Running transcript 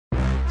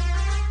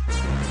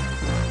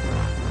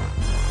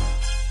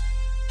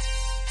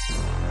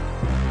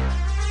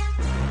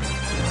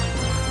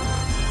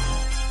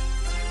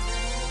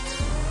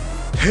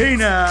Hey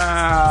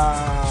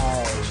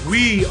now,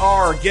 we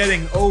are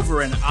getting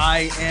over, and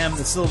I am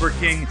the Silver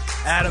King,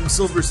 Adam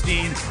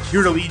Silverstein,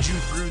 here to lead you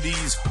through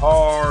these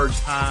hard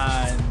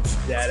times,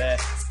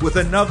 Daddy, with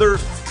another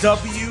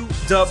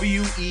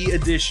WWE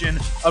edition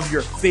of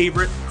your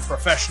favorite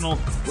professional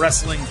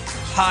wrestling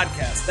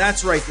podcast.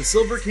 That's right, the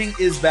Silver King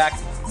is back,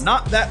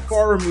 not that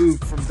far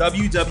removed from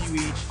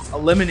WWE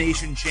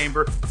Elimination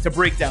Chamber, to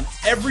break down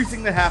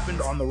everything that happened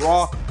on the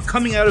Raw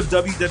coming out of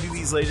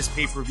WWE's latest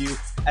pay-per-view,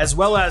 as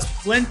well as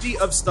plenty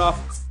of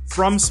stuff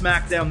from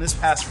SmackDown this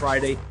past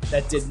Friday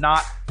that did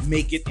not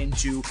make it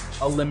into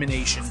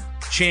Elimination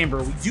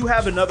Chamber. We do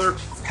have another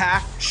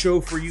packed show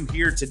for you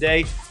here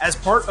today as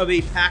part of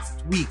a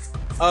packed week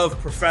of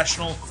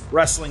professional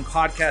wrestling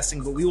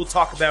podcasting, but we will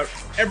talk about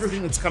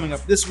everything that's coming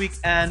up this week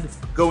and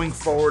going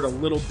forward a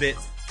little bit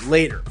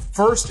later.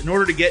 First, in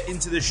order to get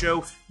into the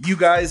show, you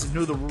guys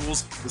know the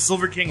rules. The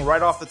Silver King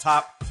right off the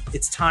top,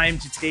 it's time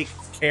to take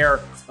care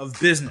of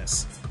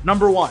business.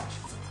 Number one,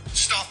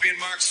 stop being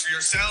marks for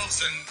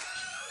yourselves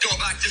and go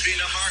back to being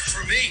a mark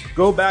for me.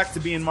 Go back to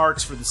being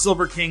marks for the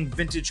Silver King,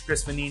 Vintage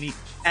Chris Vanini,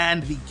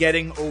 and the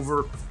Getting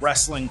Over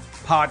Wrestling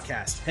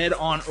podcast. Head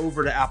on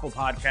over to Apple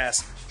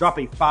Podcasts, drop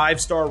a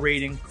 5-star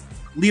rating,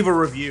 leave a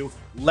review,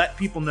 let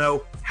people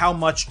know how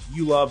much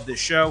you love this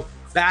show.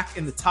 Back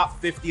in the top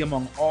 50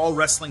 among all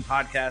wrestling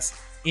podcasts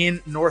in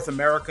North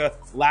America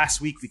last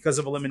week because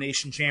of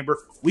Elimination Chamber.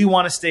 We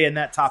want to stay in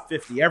that top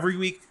 50 every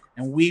week,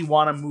 and we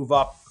want to move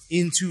up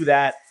into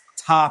that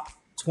top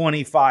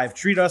 25.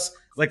 Treat us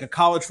like a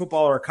college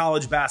football or a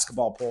college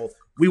basketball poll.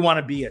 We want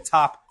to be a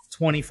top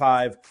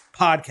 25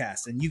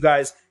 podcast, and you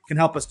guys can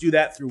help us do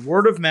that through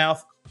word of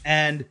mouth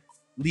and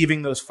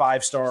leaving those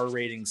 5-star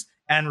ratings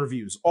and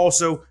reviews.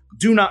 Also,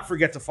 do not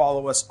forget to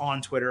follow us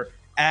on Twitter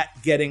at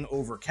Getting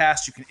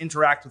Overcast. You can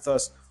interact with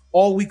us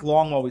all week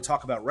long while we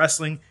talk about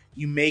wrestling.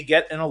 You may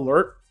get an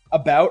alert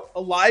about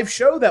a live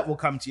show that will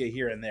come to you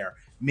here and there.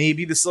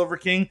 Maybe the Silver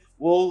King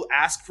will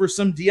ask for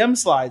some DM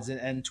slides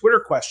and Twitter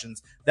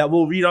questions that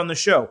we'll read on the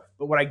show.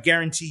 But what I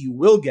guarantee you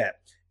will get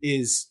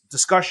is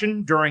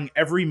discussion during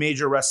every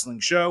major wrestling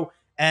show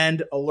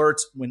and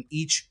alerts when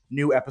each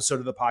new episode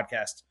of the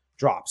podcast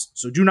drops.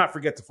 So do not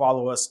forget to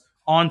follow us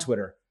on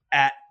Twitter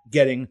at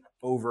Getting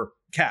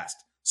Overcast.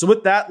 So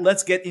with that,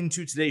 let's get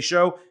into today's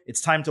show.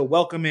 It's time to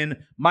welcome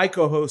in my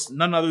co-host,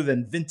 none other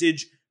than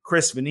Vintage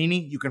Chris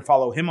Vanini. You can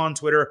follow him on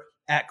Twitter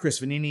at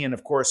Chris Vanini. And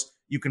of course,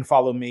 you can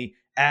follow me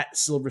at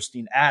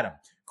Silverstein Adam.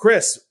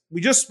 Chris,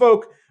 we just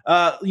spoke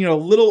a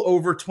little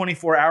over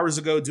 24 hours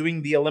ago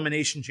doing the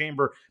Elimination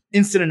Chamber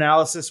instant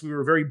analysis. We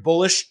were very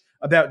bullish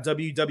about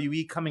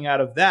WWE coming out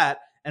of that.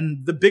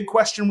 And the big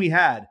question we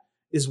had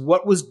is,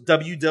 what was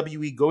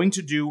WWE going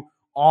to do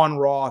on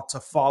Raw to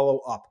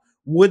follow up?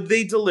 Would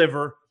they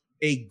deliver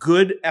a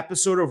good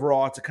episode of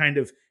Raw to kind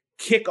of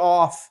kick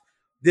off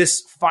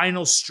this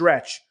final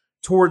stretch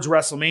towards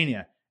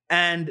WrestleMania?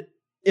 And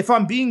if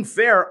I'm being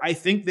fair, I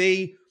think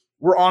they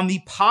were on the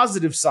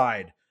positive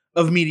side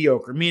of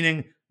mediocre,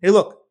 meaning, hey,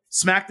 look,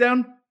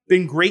 SmackDown,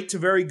 been great to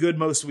very good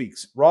most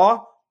weeks.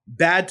 Raw,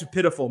 bad to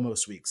pitiful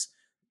most weeks.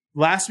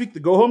 Last week, the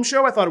go-home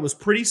show, I thought it was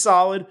pretty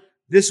solid.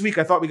 This week,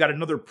 I thought we got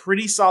another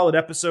pretty solid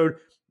episode.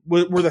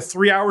 Were the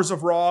 3 hours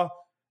of Raw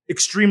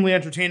extremely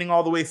entertaining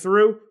all the way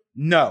through?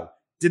 No.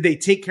 Did they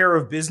take care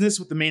of business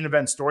with the main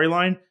event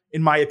storyline?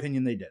 In my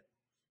opinion, they did.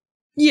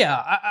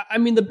 Yeah, I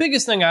mean, the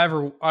biggest thing I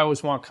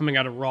always want coming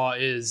out of Raw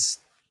is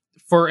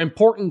for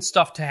important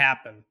stuff to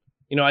happen.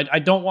 You know, I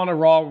don't want a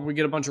Raw where we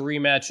get a bunch of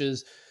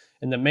rematches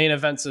and the main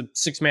event's a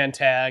 6-man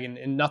tag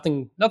and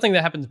nothing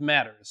that happens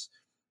matters.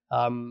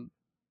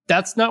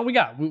 That's not what we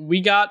got.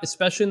 We got,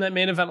 especially in that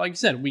main event, like you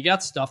said, we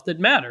got stuff that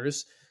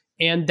matters,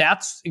 and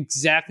that's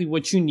exactly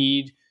what you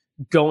need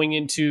going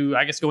into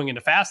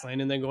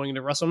Fastlane and then going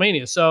into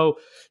WrestleMania. So,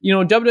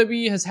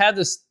 WWE has had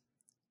this,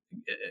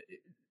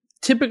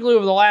 typically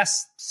over the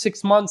last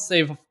 6 months,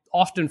 they've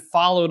often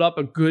followed up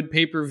a good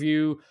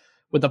pay-per-view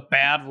with a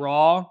bad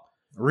Raw.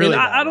 Really?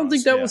 I don't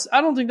think that was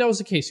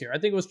the case here. I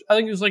think it was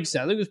like you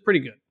said, I think it was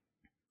pretty good.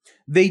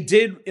 They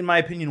did, in my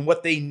opinion,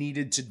 what they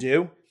needed to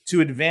do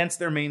to advance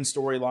their main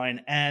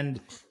storyline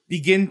and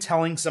begin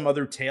telling some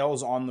other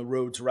tales on the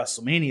road to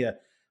WrestleMania.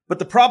 But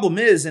the problem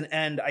is,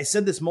 and I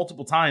said this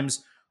multiple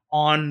times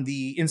on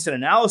the instant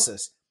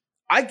analysis,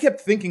 I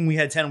kept thinking we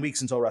had 10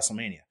 weeks until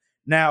WrestleMania.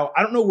 Now,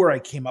 I don't know where I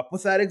came up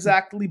with that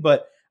exactly,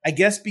 but I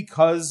guess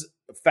because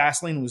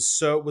Fastlane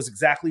was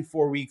exactly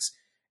 4 weeks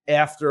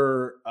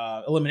after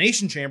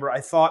Elimination Chamber,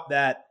 I thought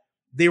that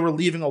they were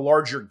leaving a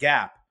larger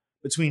gap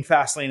between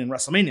Fastlane and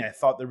WrestleMania. I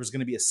thought there was going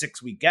to be a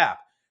 6-week gap.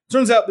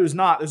 Turns out there's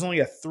not. There's only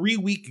a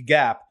 3-week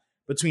gap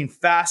between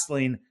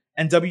Fastlane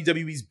and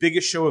WWE's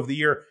biggest show of the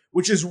year,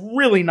 which is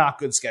really not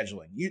good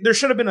scheduling. There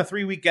should have been a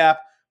 3-week gap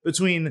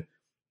between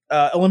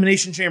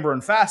Elimination Chamber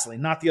and Fastlane,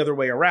 not the other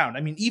way around.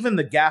 I mean, even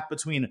the gap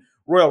between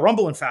Royal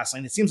Rumble and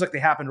Fastlane, it seems like they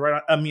happened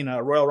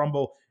Royal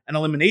Rumble and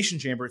Elimination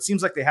Chamber, it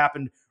seems like they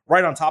happened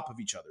right on top of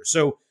each other.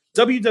 So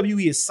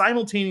WWE is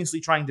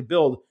simultaneously trying to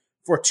build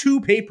for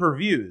 2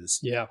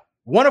 pay-per-views,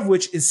 one of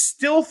which is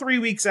still 3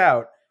 weeks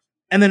out,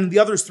 And then the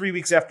other's 3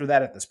 weeks after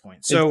that at this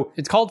point. So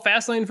it's called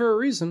Fastlane for a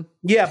reason.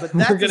 Yeah, but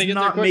that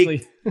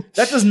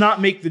does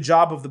not make the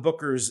job of the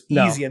bookers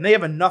easy. And they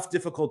have enough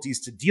difficulties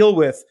to deal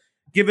with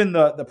given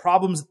the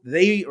problems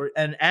they or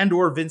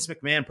Vince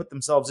McMahon put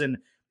themselves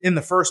in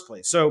the first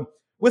place. So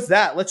with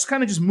that, let's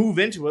kind of just move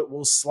into it.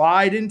 We'll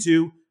slide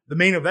into the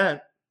main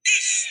event.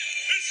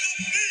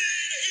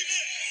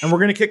 And we're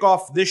going to kick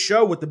off this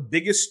show with the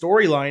biggest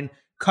storyline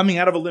coming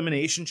out of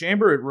Elimination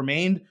Chamber. It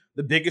remained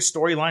the biggest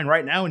storyline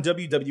right now in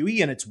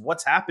WWE, and it's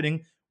what's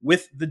happening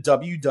with the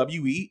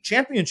WWE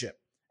Championship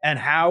and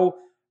how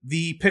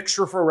the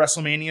picture for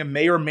WrestleMania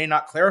may or may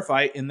not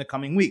clarify in the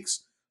coming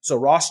weeks. So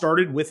Raw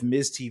started with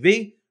Miz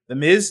TV. The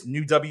Miz,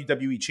 new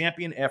WWE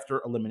Champion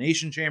after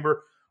Elimination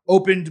Chamber,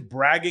 opened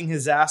bragging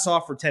his ass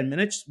off for 10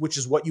 minutes, which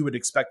is what you would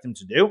expect him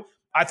to do.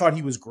 I thought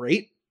he was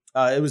great.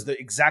 It was the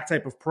exact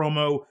type of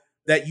promo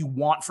that you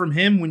want from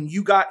him. When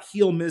you got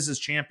heel Miz as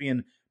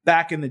champion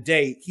back in the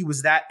day, he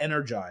was that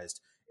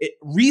energized.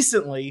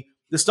 Recently,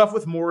 the stuff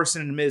with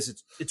Morrison and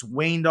Miz, it's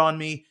waned on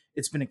me.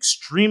 It's been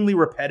extremely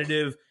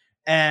repetitive,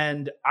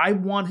 and I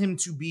want him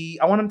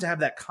to have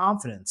that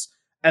confidence,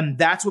 and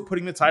that's what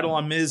putting the title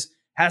on Miz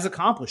has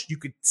accomplished. You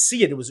could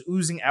see it. It was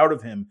oozing out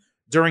of him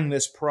during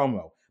this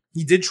promo.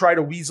 He did try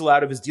to weasel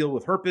out of his deal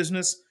with Hurt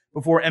Business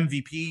before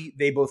MVP.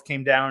 They both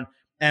came down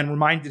and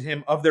reminded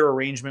him of their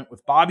arrangement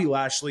with Bobby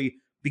Lashley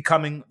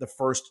becoming the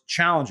first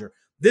challenger.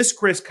 This,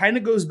 Chris, kind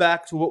of goes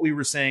back to what we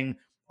were saying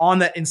on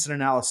that instant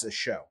analysis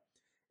show.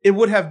 It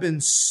would have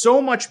been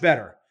so much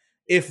better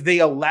if they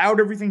allowed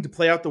everything to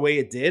play out the way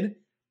it did,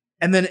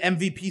 and then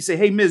MVP say,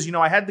 hey, Miz,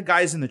 I had the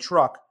guys in the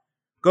truck.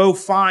 Go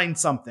find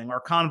something or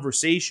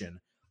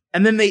conversation.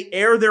 And then they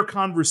air their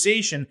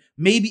conversation,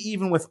 maybe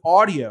even with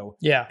audio.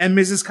 Yeah. And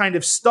Miz is kind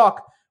of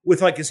stuck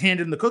with like his hand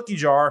in the cookie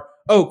jar.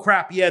 Oh,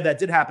 crap. Yeah, that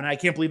did happen. I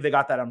can't believe they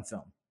got that on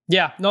film.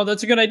 Yeah, no,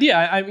 that's a good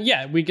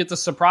idea. We get the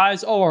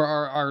surprise. Oh,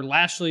 are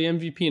Lashley,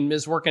 MVP, and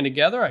Miz working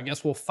together? I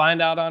guess we'll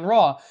find out on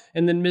Raw.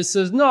 And then Miz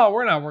says, no,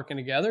 we're not working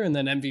together. And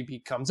then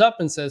MVP comes up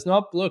and says,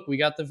 nope, look, we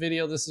got the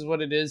video. This is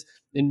what it is.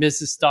 And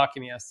Miz is stuck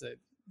and he has to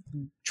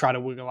try to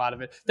wiggle out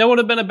of it. That would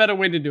have been a better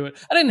way to do it.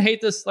 I didn't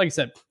hate this. Like I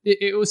said,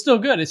 it was still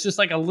good. It's just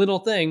like a little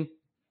thing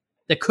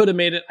that could have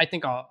made it, I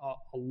think, a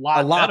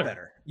lot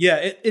better.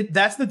 Yeah,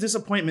 that's the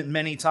disappointment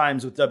many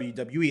times with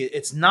WWE.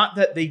 It's not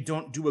that they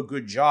don't do a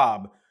good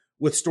job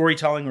with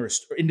storytelling or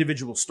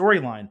individual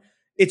storyline.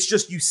 It's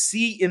just you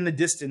see in the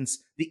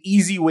distance the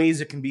easy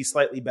ways it can be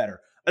slightly better.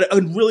 A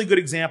really good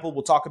example,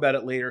 we'll talk about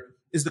it later,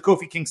 is the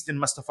Kofi Kingston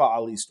Mustafa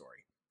Ali story.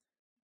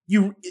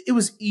 It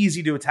was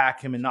easy to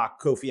attack him and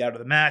knock Kofi out of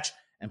the match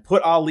and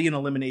put Ali in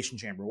Elimination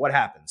Chamber. What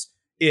happens?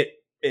 It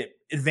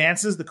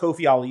advances the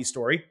Kofi Ali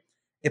story.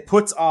 It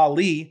puts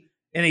Ali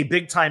in a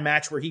big time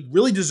match where he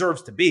really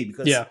deserves to be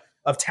because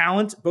of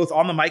talent, both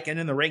on the mic and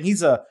in the ring.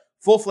 He's a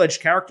full-fledged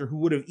character who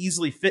would have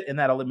easily fit in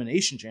that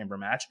Elimination Chamber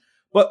match.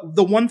 But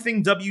the one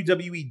thing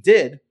WWE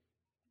did,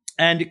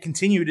 and it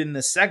continued in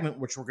this segment,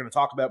 which we're going to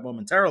talk about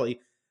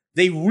momentarily,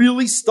 they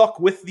really stuck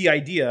with the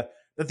idea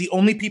that the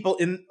only people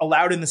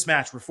allowed in this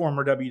match were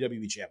former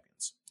WWE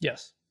champions.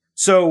 Yes.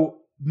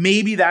 So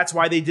maybe that's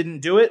why they didn't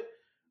do it.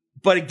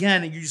 But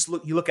again,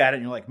 you look at it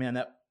and you're like,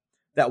 man,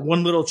 that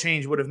one little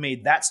change would have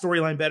made that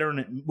storyline better and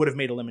it would have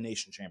made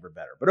Elimination Chamber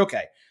better. But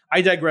okay,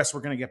 I digress.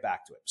 We're going to get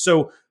back to it.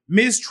 So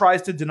Miz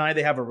tries to deny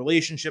they have a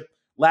relationship.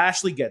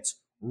 Lashley gets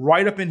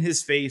right up in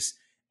his face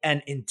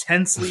and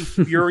intensely,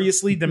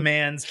 furiously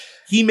demands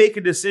he make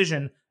a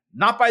decision,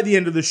 not by the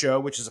end of the show,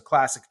 which is a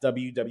classic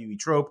WWE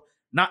trope,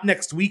 not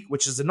next week,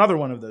 which is another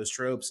one of those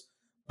tropes,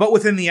 but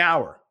within the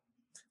hour.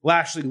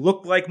 Lashley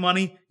looked like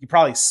money. He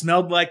probably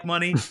smelled like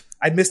money.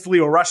 I missed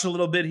Leo Rush a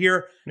little bit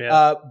here,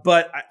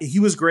 but he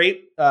was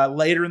great.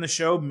 Later in the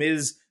show,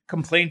 Miz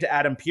complained to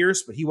Adam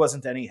Pearce, but he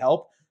wasn't any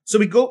help. So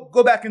we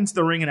go back into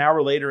the ring an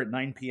hour later at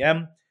 9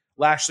 p.m.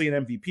 Lashley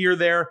and MVP are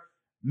there.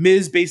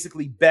 Miz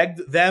basically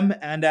begged them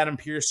and Adam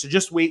Pearce to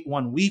just wait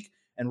 1 week.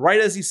 And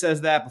right as he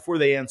says that, before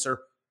they answer,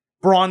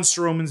 Braun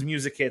Strowman's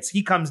music hits.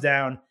 He comes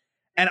down,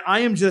 and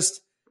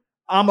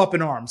I'm up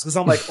in arms because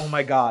I'm like, oh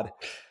my God.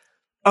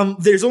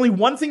 There's only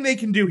one thing they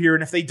can do here,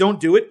 and if they don't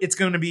do it, it's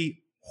going to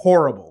be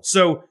horrible.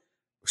 So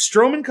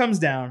Strowman comes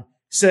down,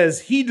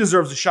 says he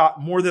deserves a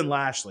shot more than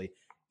Lashley,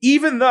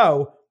 even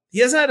though he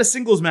hasn't had a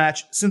singles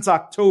match since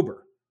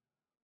October.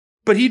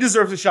 But he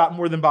deserves a shot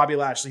more than Bobby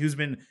Lashley, who's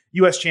been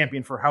U.S.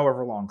 champion for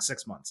however long,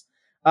 6 months.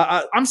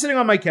 I'm sitting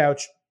on my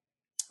couch,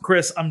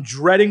 Chris. I'm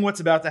dreading what's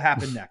about to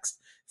happen next,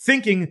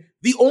 thinking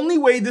the only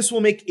way this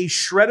will make a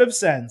shred of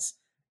sense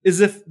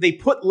is if they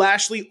put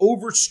Lashley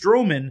over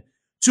Strowman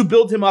to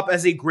build him up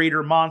as a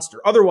greater monster.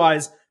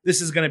 Otherwise,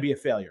 this is going to be a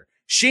failure.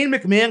 Shane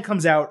McMahon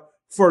comes out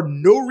for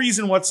no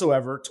reason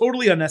whatsoever,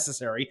 totally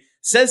unnecessary,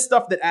 says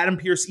stuff that Adam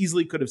Pearce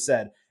easily could have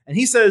said. And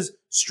he says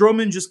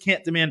Strowman just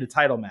can't demand a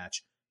title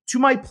match. To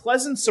my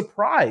pleasant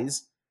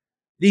surprise,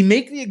 they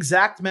make the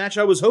exact match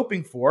I was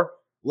hoping for,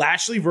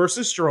 Lashley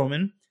versus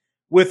Strowman,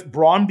 with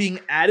Braun being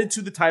added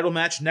to the title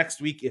match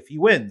next week if he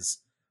wins.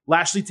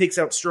 Lashley takes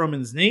out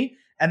Strowman's knee,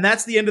 and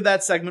that's the end of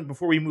that segment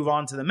before we move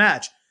on to the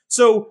match.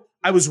 So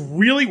I was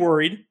really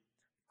worried,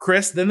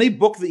 Chris. Then they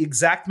booked the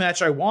exact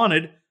match I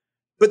wanted.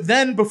 But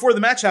then before the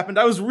match happened,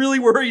 I was really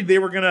worried they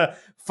were going to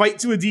fight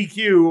to a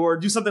DQ or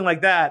do something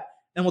like that.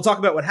 And we'll talk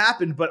about what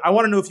happened. But I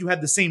want to know if you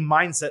had the same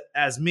mindset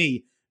as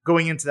me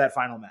going into that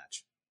final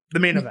match, the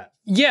main event.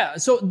 Yeah.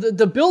 So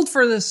the build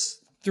for this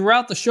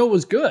throughout the show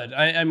was good.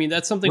 I mean,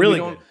 that's something really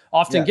we don't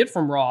often get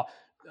from Raw.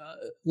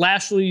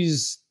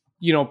 Lashley's,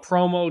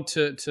 promo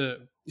to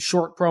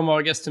short promo,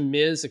 I guess, to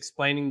Miz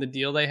explaining the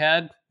deal they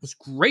had was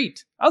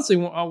great. I'd say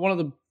one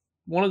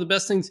of the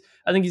best things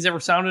I think he's ever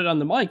sounded on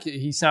the mic.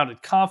 He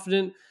sounded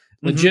confident,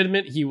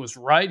 legitimate. He was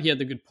right. He had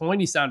the good point.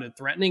 He sounded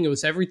threatening. It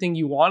was everything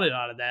you wanted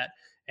out of that.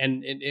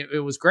 And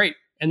it was great.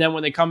 And then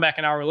when they come back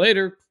an hour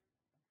later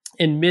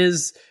and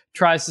Miz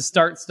tries to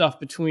start stuff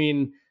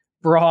between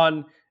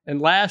Braun and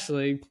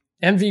Lashley,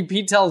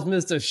 MVP tells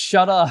Miz to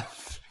shut up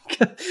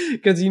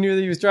because he knew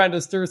that he was trying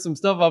to stir some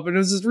stuff up. And it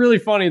was just really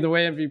funny the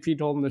way MVP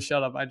told him to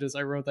shut up.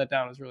 I wrote that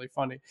down. It was really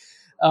funny.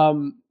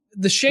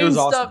 The Shane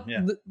stuff, awesome.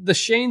 Yeah. the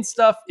Shane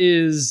stuff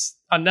is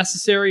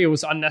unnecessary. It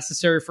was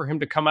unnecessary for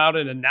him to come out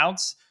and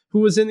announce who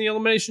was in the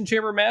Elimination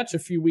Chamber match a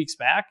few weeks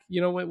back,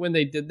 when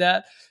they did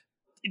that.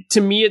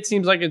 To me, it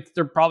seems like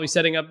they're probably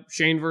setting up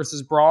Shane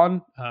versus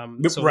Braun.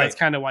 So that's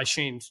kind of why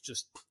Shane's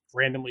just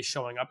randomly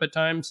showing up at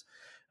times.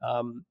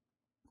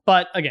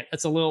 But again,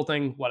 it's a little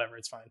thing, whatever,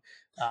 it's fine.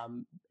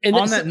 And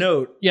on that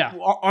note,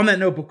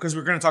 because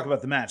we're going to talk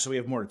about the match, so we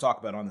have more to talk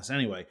about on this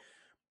anyway.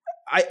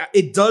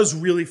 It does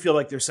really feel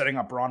like they're setting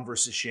up Braun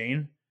versus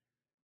Shane,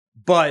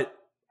 but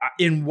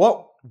in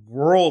what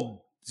world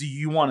do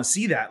you want to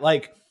see that?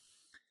 Like,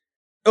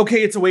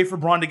 okay, it's a way for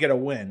Braun to get a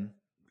win.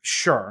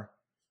 Sure.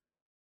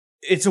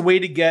 It's a way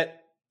to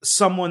get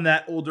someone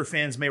that older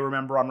fans may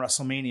remember on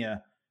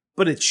WrestleMania,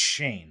 but it's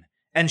Shane.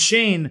 And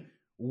Shane,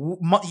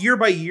 year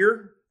by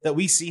year that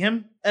we see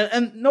him,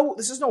 and no,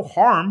 this is no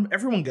harm.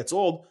 Everyone gets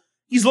old.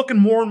 He's looking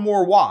more and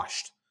more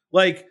washed.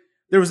 Like,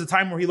 there was a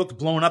time where he looked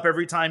blown up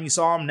every time you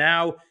saw him.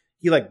 Now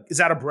he is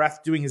out of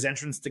breath doing his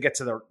entrance to get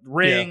to the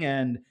ring,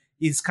 and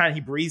he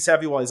breathes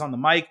heavy while he's on the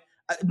mic.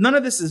 None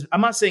of this is.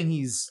 I'm not saying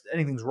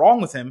anything's wrong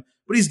with him,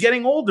 but he's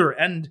getting older.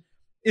 And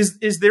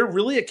is there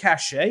really a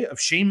cachet of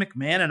Shane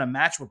McMahon in a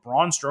match with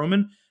Braun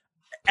Strowman,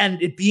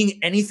 and it being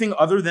anything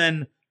other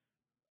than,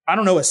 I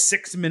don't know, a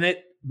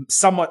 6-minute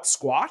somewhat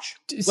squash?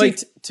 See,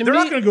 they're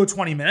not going to go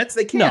 20 minutes.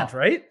 They can't,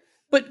 right?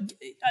 But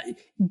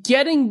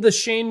getting the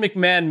Shane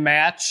McMahon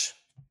match.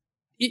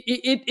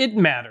 It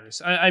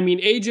matters. I mean,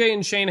 AJ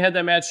and Shane had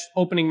that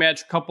opening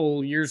match a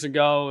couple years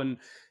ago, and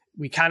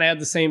we kind of had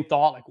the same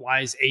thought, like, why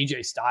is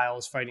AJ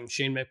Styles fighting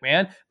Shane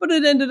McMahon? But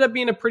it ended up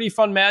being a pretty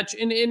fun match,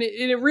 and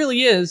it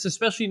really is,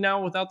 especially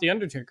now without The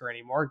Undertaker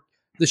anymore.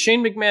 The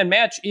Shane McMahon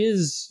match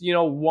is,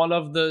 one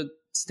of the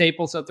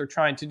staples that they're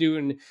trying to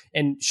do,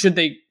 and should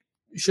they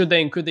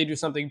and could they do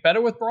something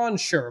better with Braun?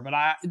 Sure, but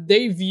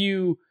they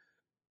view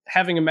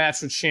having a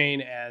match with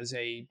Shane as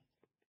a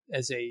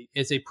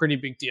pretty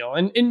big deal.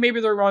 And maybe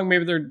they're wrong,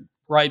 maybe they're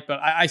right, but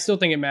I still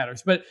think it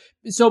matters. But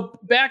so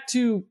back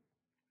to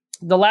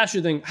the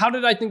Lashley thing, how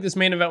did I think this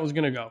main event was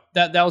going to go?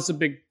 That was a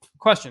big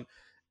question.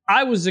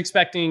 I was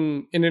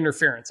expecting an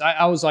interference.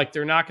 I was like,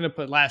 they're not going to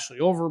put Lashley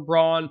over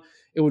Braun.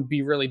 It would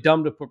be really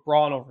dumb to put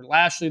Braun over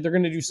Lashley. They're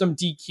going to do some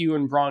DQ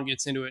and Braun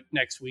gets into it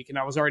next week. And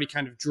I was already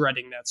kind of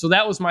dreading that. So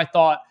that was my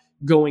thought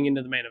going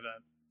into the main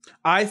event.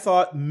 I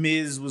thought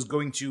Miz was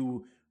going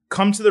to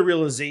come to the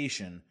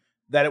realization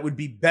that it would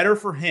be better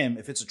for him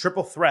if it's a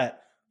triple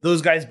threat.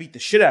 Those guys beat the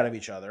shit out of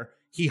each other.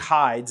 He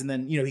hides, and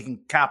then he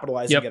can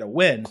capitalize and get a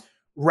win,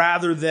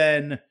 rather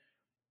than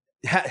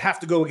have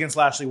to go against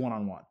Lashley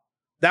one-on-one.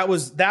 That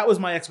was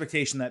my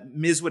expectation, that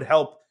Miz would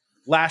help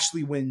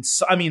Lashley win.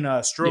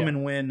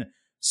 Strowman win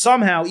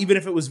somehow, even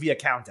if it was via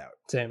countout,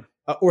 same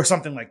or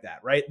something like that.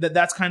 Right?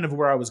 That's kind of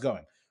where I was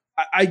going.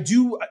 I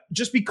do,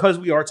 just because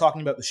we are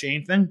talking about the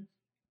Shane thing,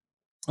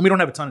 and we don't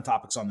have a ton of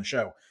topics on the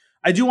show.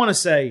 I do want to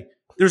say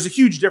there's a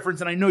huge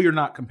difference, and I know you're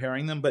not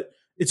comparing them, but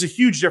it's a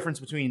huge difference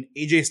between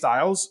AJ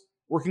Styles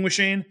working with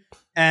Shane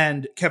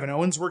and Kevin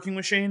Owens working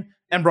with Shane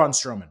and Braun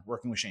Strowman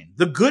working with Shane.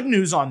 The good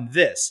news on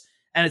this,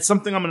 and it's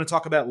something I'm going to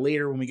talk about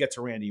later when we get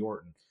to Randy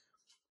Orton.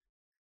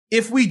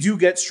 If we do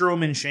get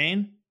Strowman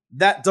Shane,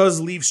 that does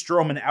leave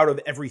Strowman out of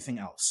everything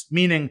else,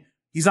 meaning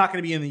he's not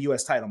going to be in the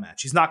U.S. title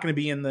match. He's not going to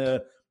be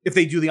if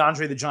they do the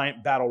Andre the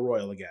Giant Battle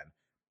Royal again.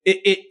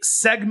 It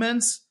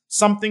segments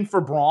something for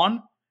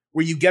Braun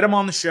where you get him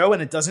on the show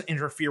and it doesn't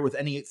interfere with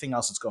anything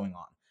else that's going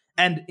on.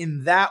 And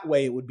in that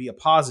way, it would be a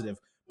positive.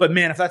 But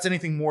man, if that's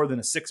anything more than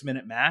a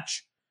 6-minute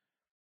match,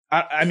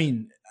 I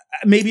mean,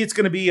 maybe it's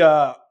going to be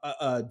a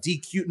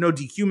DQ, no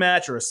DQ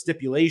match, or a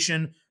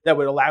stipulation that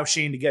would allow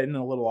Shane to get in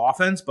a little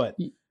offense. But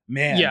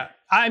man, yeah,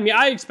 I mean,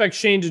 I expect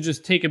Shane to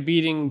just take a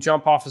beating,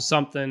 jump off of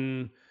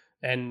something,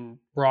 and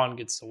Braun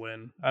gets the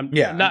win. I'm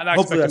not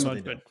expecting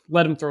much, but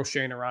let him throw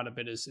Shane around a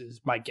bit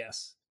is my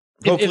guess.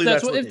 Hopefully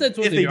if that's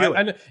what they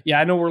do.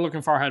 I know we're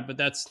looking far ahead, but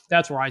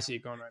that's where I see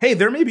it going right now. Hey,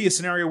 there may be a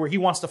scenario where he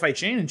wants to fight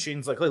Shane, and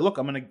Shane's like, hey, look,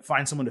 I'm going to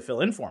find someone to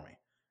fill in for me.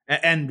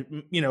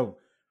 And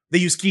they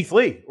use Keith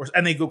Lee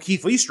and they go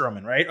Keith Lee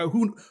Strowman, right?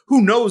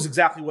 Who knows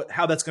exactly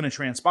how that's going to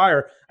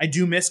transpire. I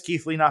do miss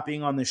Keith Lee not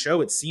being on the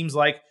show. It seems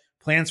like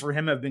plans for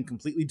him have been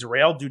completely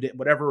derailed due to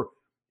whatever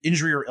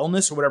injury or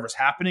illness or whatever's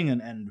happening.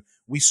 And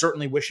we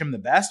certainly wish him the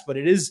best, but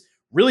it is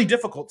really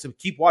difficult to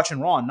keep watching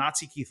Raw and not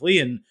see Keith Lee.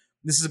 And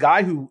this is a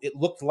guy who it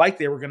looked like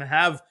they were going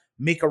to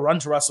make a run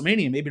to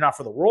WrestleMania, maybe not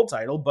for the world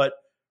title, but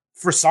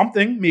for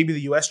something, maybe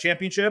the US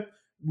Championship.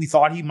 We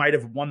thought he might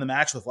have won the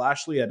match with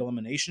Lashley at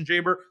Elimination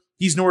Chamber.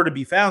 He's nowhere to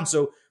be found.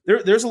 So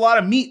there's a lot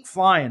of meat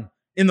flying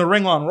in the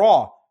ring on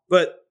Raw,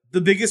 but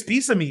the biggest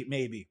piece of meat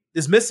maybe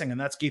is missing, and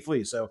that's Keith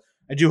Lee. So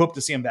I do hope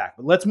to see him back.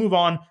 But let's move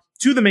on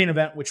to the main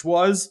event, which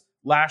was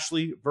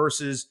Lashley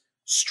versus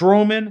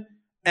Strowman.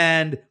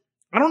 And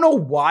I don't know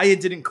why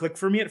it didn't click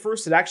for me at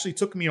first. It actually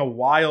took me a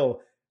while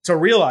to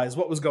realize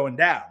what was going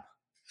down.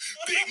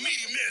 Big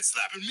meaty man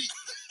slapping me.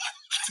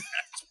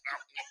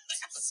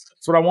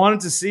 That's what I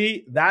wanted to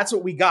see. That's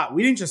what we got.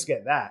 We didn't just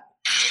get that.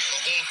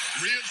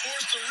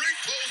 Reinforce the ring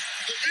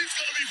post. The beef's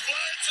going to be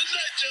flying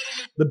tonight,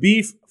 gentlemen. The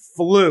beef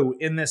flew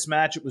in this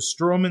match. It was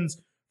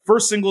Strowman's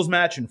first singles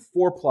match in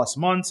 4+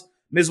 months.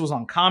 Miz was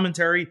on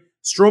commentary.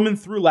 Strowman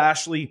threw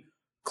Lashley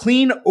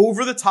clean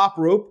over the top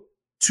rope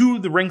to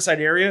the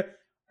ringside area.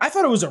 I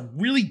thought it was a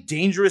really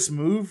dangerous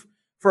move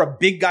for a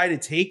big guy to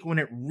take when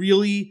it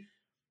really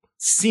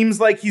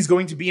seems like he's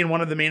going to be in one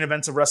of the main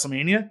events of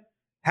WrestleMania.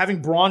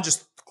 Having Braun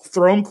just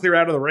throw him clear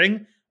out of the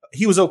ring.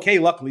 He was okay,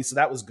 luckily, so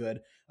that was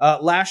good.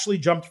 Lashley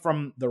jumped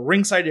from the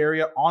ringside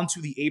area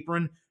onto the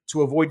apron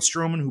to avoid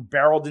Strowman, who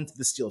barreled into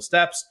the steel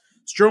steps.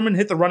 Strowman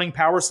hit the running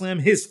power slam,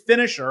 his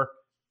finisher,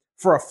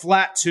 for a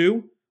flat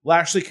 2.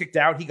 Lashley kicked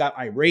out. He got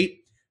irate.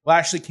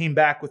 Lashley came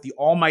back with the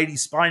almighty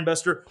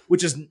spinebuster,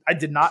 which is, I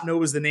did not know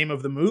was the name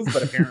of the move,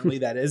 but apparently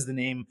that is the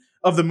name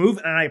of the move.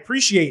 And I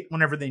appreciate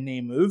whenever they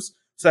name moves.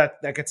 So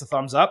that gets a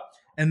thumbs up.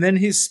 And then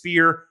his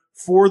spear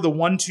for the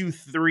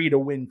 1-2-3 to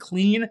win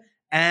clean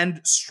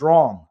and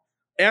strong.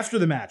 After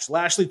the match,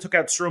 Lashley took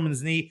out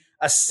Strowman's knee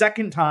a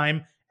second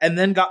time and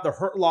then got the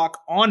Hurt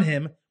Lock on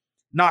him,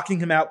 knocking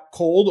him out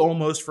cold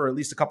almost for at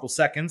least a couple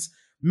seconds.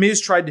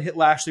 Miz tried to hit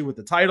Lashley with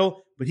the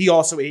title, but he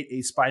also ate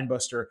a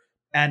spinebuster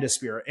and a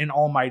spear, an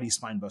almighty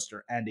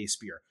spinebuster and a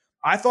spear.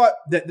 I thought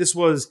that this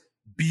was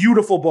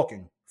beautiful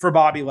booking for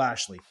Bobby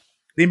Lashley.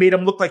 They made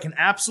him look like an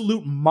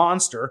absolute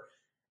monster,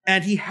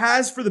 and he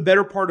has for the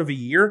better part of a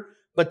year,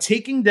 but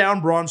taking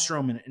down Braun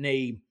Strowman in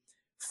a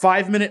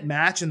 5-minute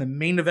match in the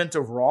main event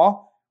of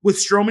Raw, with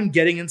Strowman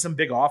getting in some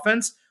big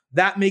offense,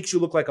 that makes you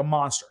look like a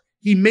monster.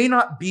 He may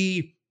not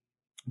be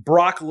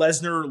Brock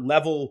Lesnar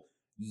level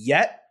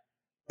yet,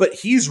 but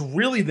he's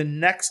really the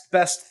next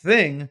best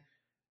thing.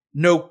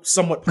 No,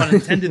 somewhat pun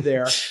intended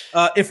there.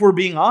 If we're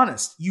being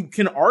honest, you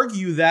can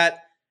argue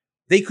that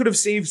they could have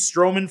saved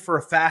Strowman for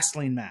a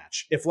Fastlane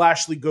match if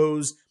Lashley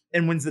goes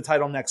and wins the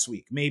title next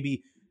week.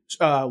 Maybe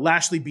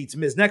Lashley beats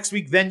Miz next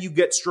week. Then you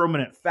get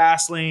Strowman at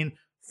Fastlane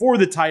for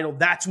the title.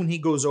 That's when he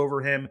goes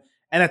over him.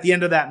 And at the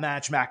end of that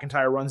match,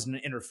 McIntyre runs and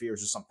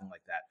interferes or something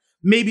like that.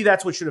 Maybe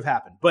that's what should have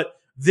happened. But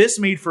this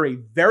made for a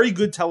very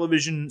good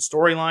television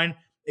storyline,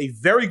 a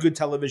very good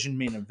television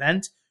main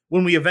event.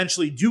 When we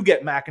eventually do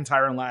get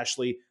McIntyre and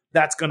Lashley,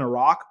 that's going to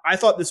rock. I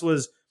thought this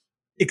was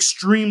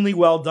extremely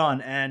well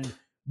done and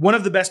one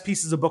of the best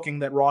pieces of booking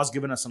that Raw's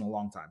given us in a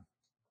long time.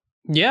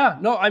 Yeah,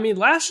 no, I mean,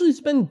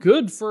 Lashley's been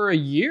good for a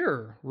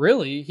year,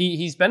 really.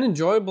 He's been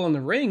enjoyable in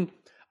the ring.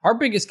 Our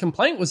biggest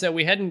complaint was that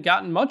we hadn't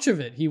gotten much of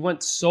it. He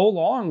went so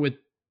long with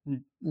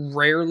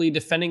rarely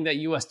defending that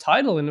U.S.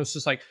 title, and it was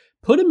just like,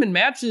 put him in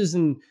matches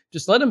and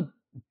just let him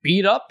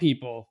beat up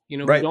people,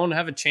 who don't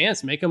have a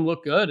chance, make him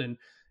look good. And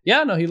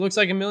yeah, no, he looks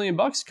like $1 million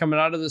coming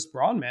out of this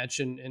Braun match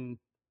and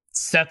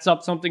sets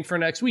up something for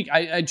next week.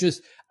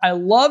 I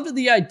loved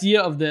the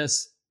idea of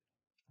this,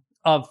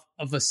 of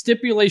a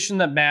stipulation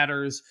that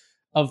matters,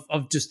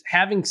 of just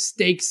having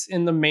stakes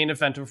in the main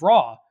event of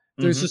Raw.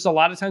 There's just a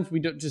lot of times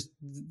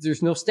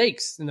there's no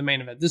stakes in the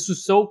main event. This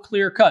was so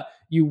clear cut.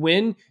 You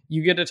win,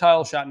 you get a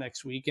title shot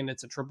next week, and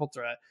it's a triple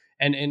threat.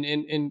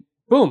 And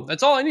boom,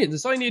 that's all I need.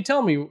 That's all you need to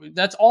tell me.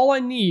 That's all I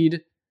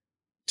need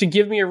to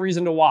give me a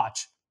reason to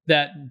watch.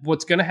 That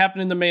what's going to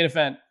happen in the main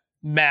event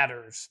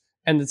matters.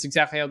 And that's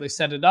exactly how they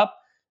set it up.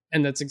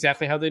 And that's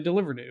exactly how they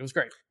delivered it. It was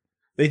great.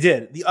 They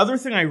did. The other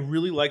thing I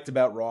really liked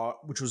about Raw,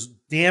 which was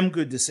damn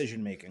good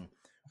decision making,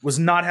 was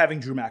not having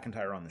Drew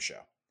McIntyre on the show.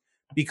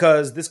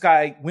 Because this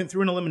guy went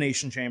through an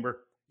elimination chamber.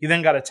 He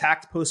then got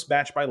attacked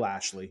post-match by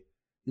Lashley.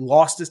 He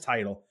lost his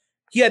title.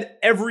 He had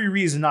every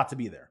reason not to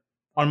be there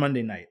on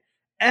Monday night.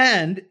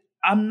 And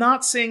I'm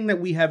not saying that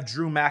we have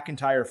Drew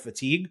McIntyre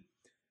fatigue,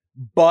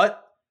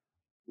 but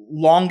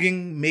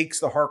longing makes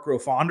the heart grow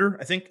fonder,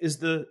 I think is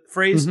the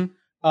phrase.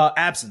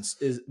 Absence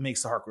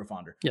makes the heart grow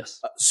fonder. Yes.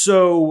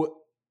 So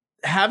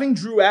having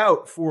Drew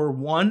out for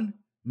 1,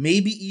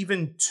 maybe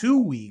even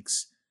 2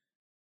 weeks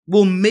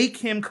will make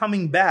him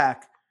coming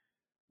back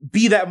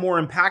be that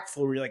more impactful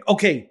where you're like,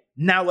 okay,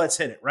 now let's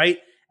hit it, right?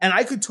 And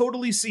I could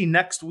totally see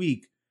next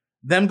week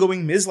them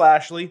going Miz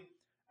Lashley.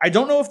 I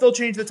don't know if they'll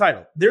change the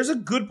title. There's a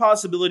good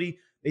possibility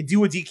they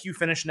do a DQ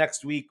finish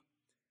next week.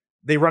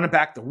 they run it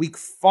back the week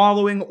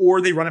following,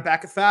 or they run it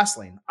back at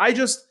Fastlane.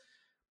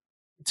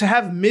 To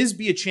have Miz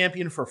be a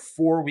champion for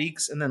 4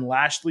 weeks and then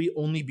Lashley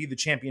only be the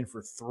champion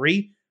for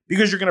 3,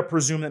 because you're going to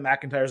presume that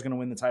McIntyre is going to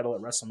win the title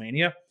at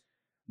WrestleMania,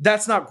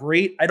 that's not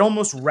great. I'd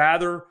almost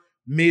rather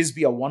Miz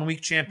be a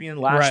 1-week champion,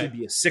 Lashley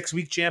be a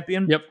 6-week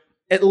champion. Yep.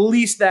 At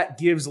least that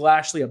gives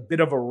Lashley a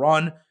bit of a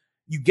run.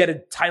 You get a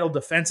title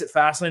defense at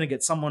Fastlane and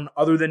get someone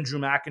other than Drew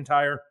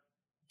McIntyre.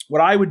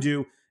 What I would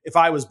do if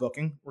I was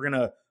booking, we're going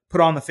to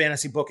put on the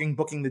fantasy booking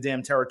the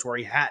damn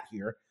territory hat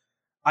here.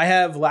 I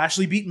have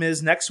Lashley beat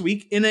Miz next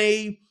week in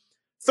a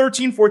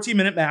 13,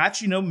 14-minute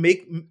match,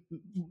 make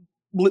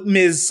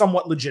Miz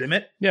somewhat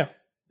legitimate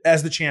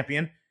as the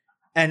champion.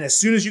 And as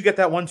soon as you get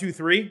that 1, 2,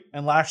 3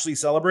 and Lashley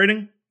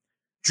celebrating,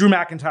 Drew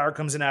McIntyre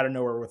comes in out of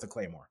nowhere with a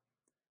Claymore.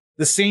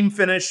 The same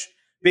finish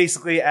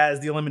basically as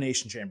the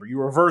Elimination Chamber. You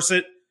reverse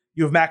it.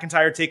 You have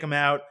McIntyre take him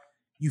out.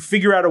 You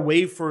figure out a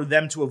way for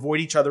them to avoid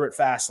each other at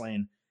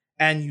Fastlane.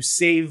 And you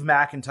save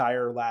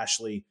McIntyre,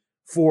 Lashley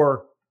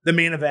for the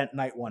main event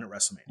night 1 at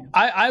WrestleMania.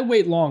 I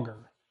wait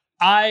longer.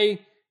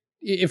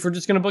 If we're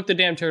just going to book the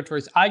damn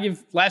territories, I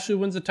give Lashley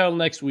wins the title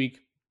next week.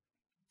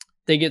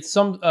 They get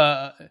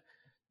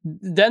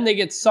then they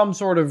get some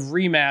sort of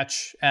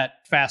rematch at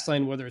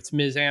Fastlane, whether it's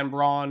Miz and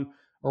Braun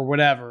or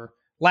whatever.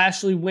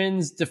 Lashley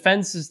wins,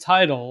 defends his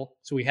title,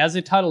 so he has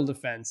a title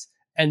defense,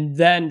 and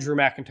then Drew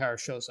McIntyre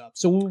shows up.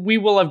 So we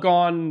will have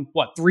gone,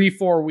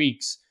 3-4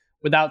 weeks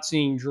without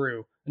seeing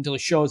Drew until he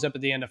shows up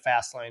at the end of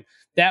Fastlane.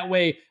 That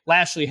way,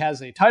 Lashley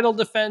has a title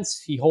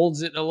defense. He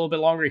holds it a little bit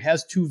longer. He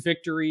has 2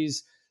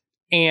 victories,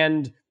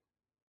 and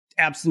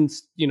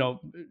absence,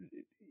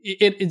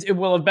 it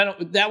will have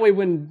been that way.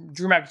 When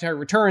Drew McIntyre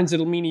returns,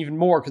 it'll mean even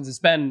more because it's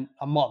been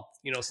a month,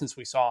 since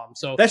we saw him.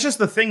 So that's just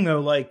the thing,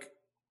 though. Like,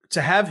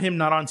 to have him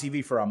not on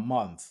TV for a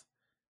month,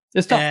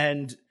 it's tough.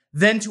 And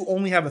then to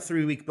only have a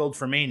 3-week build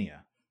for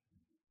Mania,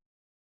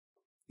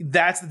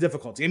 that's the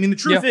difficulty. I mean, the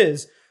truth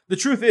is,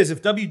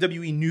 if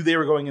WWE knew they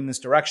were going in this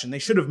direction, they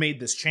should have made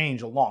this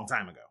change a long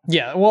time ago.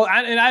 Yeah, well,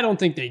 and I don't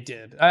think they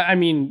did. I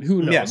mean,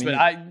 who knows?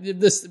 Yeah, but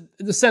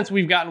the sense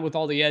we've gotten with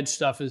all the Edge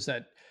stuff is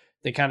that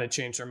they kind of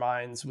changed their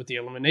minds with the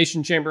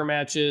Elimination Chamber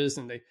matches,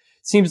 and it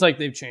seems like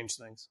they've changed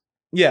things.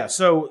 Yeah,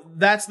 so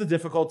that's the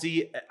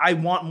difficulty. I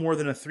want more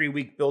than a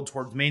 3-week build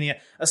towards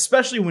Mania,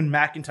 especially when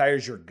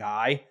McIntyre's your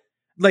guy.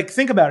 Like,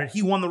 think about it.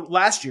 He won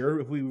last year,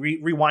 if we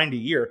rewind a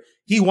year,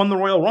 he won the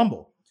Royal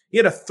Rumble. He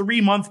had a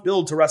 3-month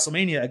build to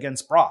WrestleMania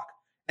against Brock,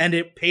 and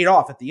it paid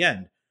off at the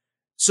end.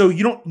 So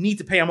you don't need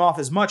to pay him off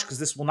as much because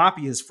this will not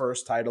be his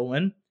first title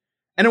win,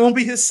 and it won't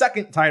be his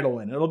second title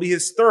win. It'll be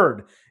his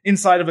third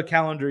inside of a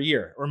calendar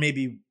year, or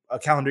maybe a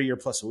calendar year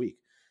plus a week,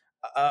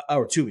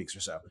 or 2 weeks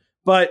or so.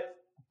 But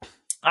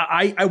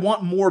I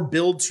want more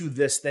build to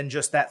this than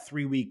just that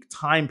 3-week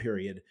time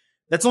period.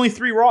 That's only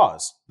 3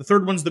 Raws. The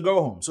third one's the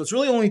go home. So it's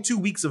really only 2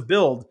 weeks of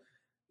build,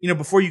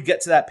 before you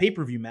get to that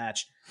pay-per-view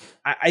match.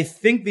 I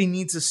think they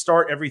need to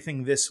start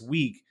everything this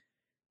week.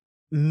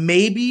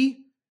 Maybe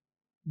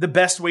the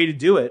best way to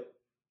do it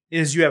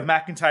is you have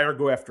McIntyre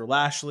go after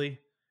Lashley,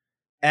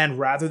 and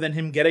rather than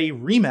him get a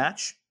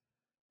rematch,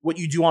 what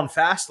you do on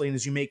Fastlane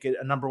is you make it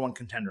a number 1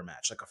 contender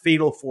match, like a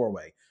fatal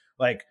 4-way,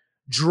 like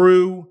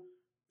Drew,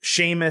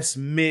 Sheamus,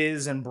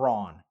 Miz, and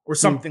Braun, or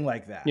something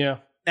like that. Yeah.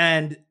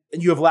 And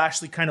you have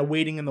Lashley kind of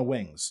waiting in the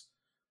wings.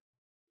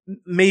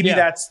 Maybe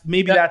that's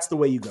the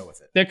way you go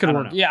with it. That could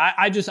work. Yeah,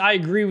 I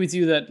agree with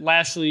you that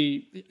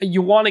Lashley,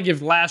 you want to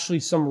give Lashley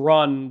some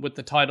run with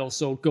the title,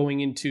 so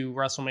going into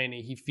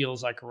WrestleMania, he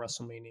feels like a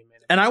WrestleMania man.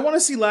 And I want to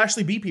see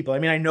Lashley beat people. I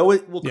mean, I know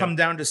it will come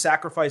down to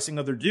sacrificing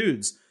other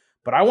dudes,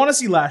 but I want to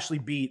see Lashley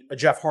beat a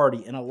Jeff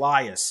Hardy, an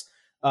Elias,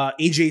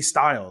 AJ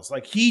Styles.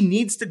 Like, he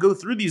needs to go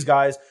through these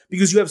guys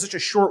because you have such a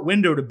short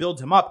window to build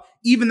him up,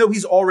 even though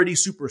he's already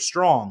super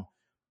strong.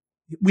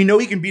 We know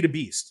he can beat a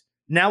beast.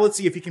 Now let's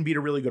see if he can beat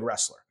a really good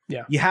wrestler.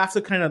 Yeah. You have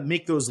to kind of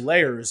make those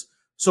layers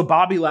so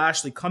Bobby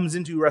Lashley comes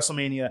into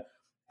WrestleMania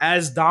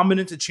as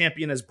dominant a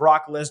champion as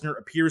Brock Lesnar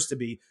appears to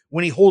be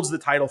when he holds the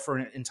title for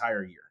an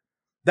entire year.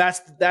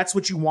 That's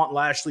what you want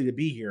Lashley to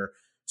be here,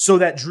 so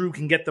that Drew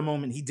can get the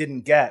moment he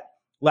didn't get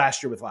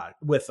last year with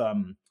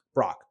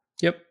Brock.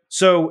 Yep.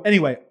 So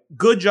anyway,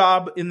 good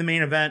job in the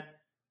main event.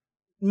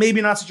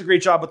 Maybe not such a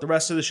great job with the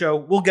rest of the show.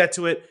 We'll get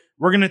to it.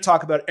 We're going to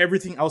talk about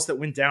everything else that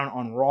went down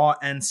on Raw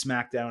and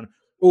SmackDown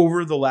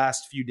over the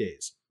last few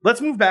days.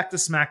 Let's move back to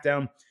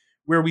SmackDown,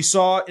 where we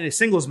saw in a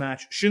singles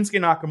match Shinsuke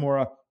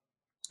Nakamura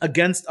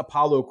against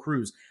Apollo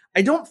Crews.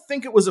 I don't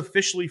think it was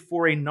officially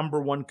for a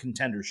number 1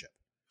 contendership,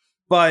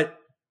 but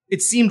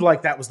it seemed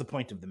like that was the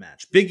point of the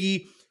match. Big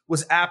E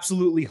was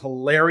absolutely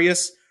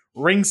hilarious,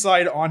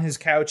 ringside on his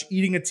couch,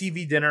 eating a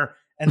TV dinner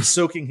and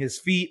soaking his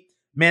feet.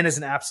 Man is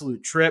an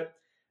absolute trip.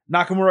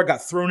 Nakamura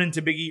got thrown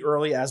into Big E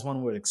early, as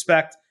one would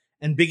expect,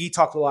 and Big E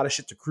talked a lot of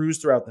shit to Crews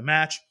throughout the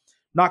match.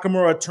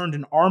 Nakamura turned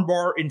an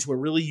armbar into a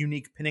really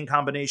unique pinning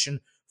combination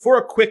for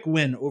a quick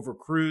win over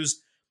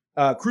Crews.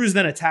 Crews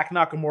then attacked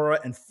Nakamura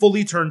and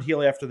fully turned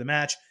heel after the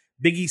match.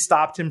 Big E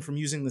stopped him from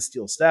using the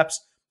steel steps,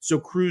 so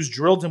Crews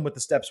drilled him with the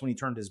steps when he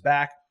turned his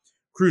back.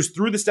 Crews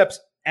threw the steps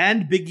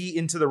and Big E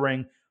into the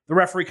ring. The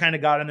referee kind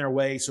of got in their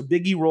way, so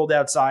Big E rolled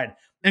outside,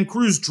 and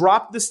Cruz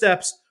dropped the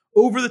steps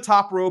over the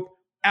top rope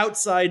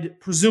outside,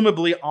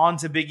 presumably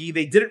onto Big E.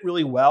 They did it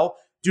really well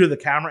due to the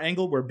camera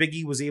angle where Big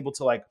E was able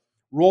to like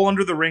roll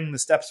under the ring, the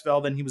steps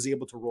fell, then he was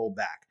able to roll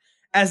back.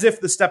 As if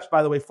the steps,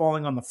 by the way,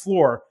 falling on the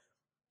floor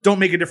don't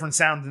make a different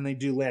sound than they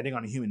do landing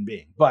on a human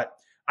being. But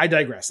I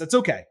digress. That's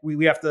okay.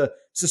 We have to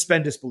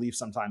suspend disbelief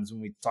sometimes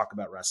when we talk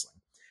about wrestling.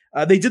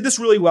 They did this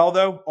really well,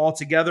 though, all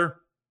together.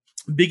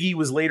 Big E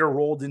was later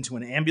rolled into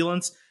an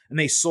ambulance, and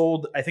they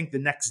sold, I think, the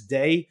next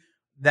day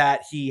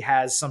that he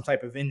has some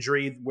type of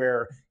injury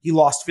where he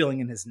lost feeling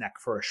in his neck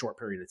for a short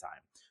period of time.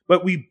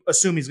 But we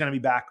assume he's going to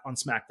be back on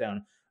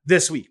SmackDown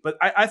this week. But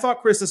I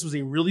thought, Chris, this was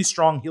a really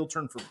strong heel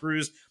turn for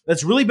Cruz.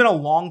 That's really been a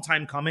long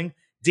time coming,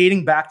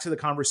 dating back to the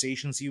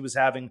conversations he was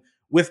having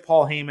with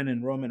Paul Heyman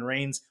and Roman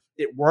Reigns.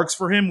 It works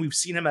for him. We've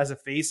seen him as a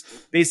face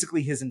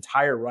basically his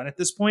entire run at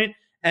this point.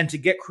 And to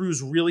get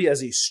Cruz really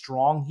as a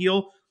strong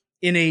heel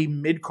in a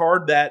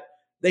mid-card that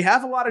they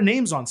have a lot of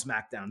names on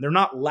SmackDown. They're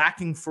not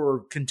lacking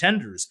for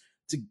contenders.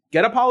 To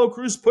get Apollo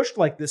Crews pushed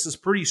like this is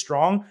pretty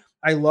strong.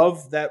 I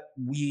love that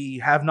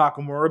we have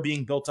Nakamura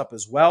being built up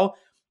as well.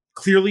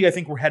 Clearly, I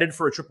think we're headed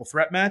for a triple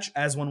threat match,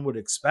 as one would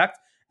expect.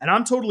 And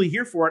I'm totally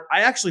here for it.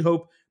 I actually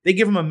hope they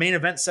give him a main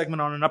event segment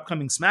on an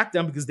upcoming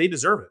SmackDown because they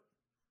deserve it.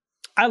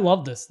 I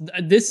love this.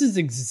 This is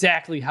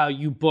exactly how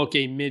you book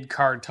a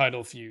mid-card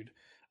title feud.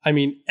 I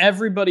mean,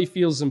 everybody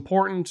feels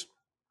important.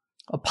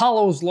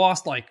 Apollo's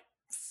lost like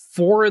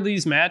 4 of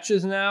these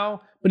matches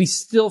now, but he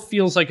still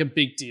feels like a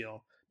big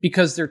deal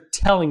because they're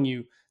telling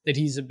you that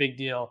he's a big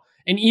deal.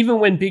 And even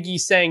when Big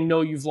E's saying,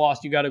 no, you've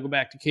lost, you got to go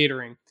back to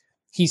catering,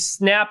 he's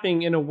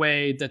snapping in a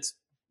way that's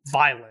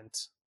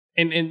violent.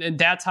 And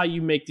that's how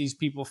you make these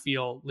people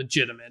feel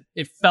legitimate.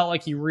 It felt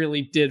like he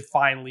really did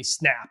finally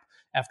snap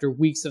after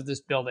weeks of this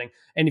building.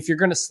 And if you're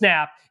going to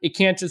snap, it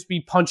can't just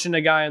be punching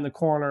a guy in the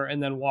corner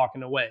and then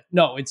walking away.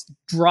 No, it's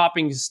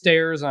dropping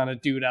stairs on a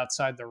dude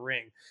outside the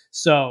ring.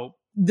 So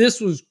this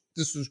was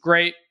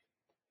great.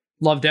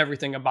 Loved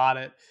everything about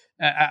it.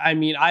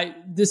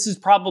 This is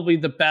probably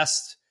the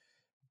best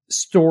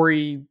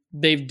story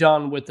they've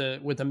done with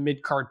a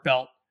mid-card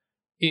belt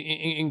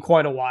in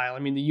quite a while. I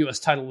mean, the U.S.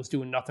 title was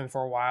doing nothing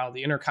for a while.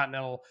 The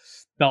Intercontinental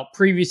belt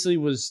previously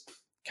was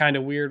kind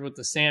of weird with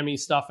the Sammy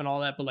stuff and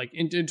all that. But like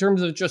in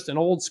terms of just an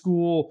old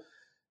school,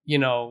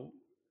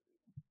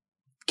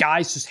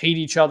 guys just hate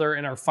each other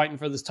and are fighting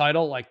for this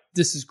title. Like,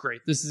 this is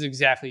great. This is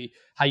exactly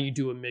how you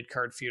do a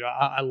mid-card feud.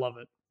 I love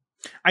it.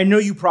 I know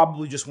you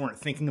probably just weren't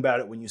thinking about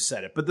it when you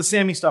said it, but the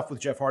Sammy stuff with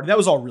Jeff Hardy, that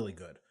was all really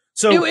good.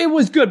 So it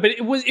was good, but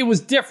it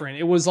was different.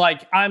 It was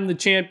like, I'm the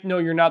champ. No,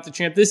 you're not the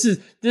champ.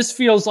 This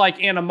feels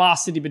like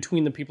animosity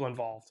between the people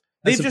involved.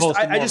 I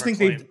just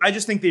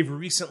think they've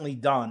recently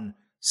done,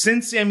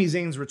 since Sami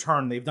Zayn's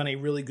return, they've done a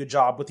really good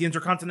job with the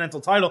Intercontinental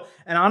title.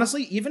 And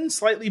honestly, even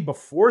slightly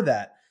before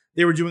that,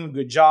 they were doing a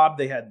good job.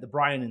 They had the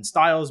Bryan and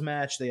Styles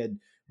match. They had,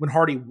 when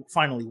Hardy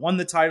finally won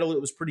the title, it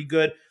was pretty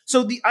good.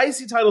 So the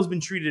IC title has been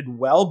treated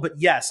well. But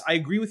yes, I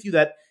agree with you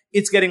that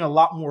it's getting a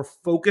lot more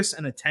focus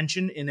and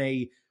attention in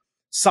a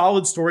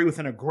solid story with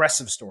an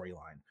aggressive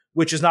storyline,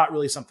 which is not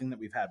really something that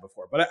we've had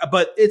before.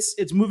 But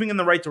it's moving in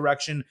the right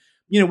direction.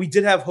 We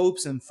did have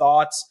hopes and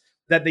thoughts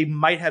that they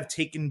might have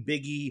taken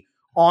Big E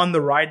on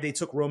the ride they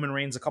took Roman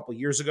Reigns a couple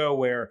years ago,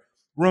 where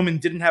Roman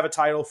didn't have a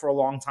title for a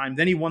long time.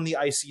 Then he won the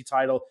IC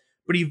title,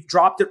 but he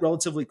dropped it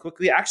relatively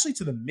quickly. Actually,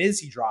 to The Miz,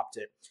 he dropped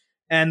it.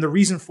 And the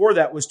reason for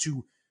that was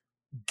to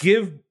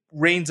give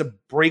Reigns a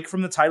break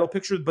from the title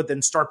picture, but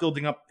then start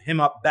building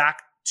him up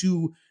back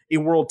to a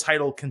world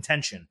title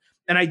contention.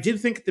 And I did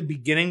think at the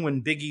beginning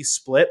when Big E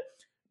split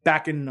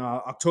back in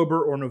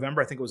October or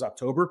November, I think it was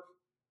October,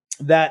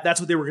 that's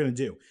what they were going to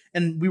do.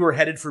 And we were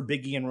headed for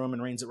Big E and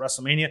Roman Reigns at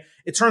WrestleMania.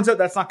 It turns out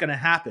that's not going to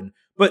happen.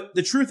 But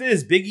the truth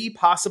is, Big E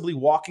possibly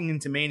walking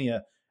into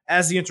Mania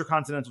as the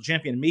Intercontinental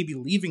Champion, maybe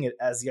leaving it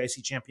as the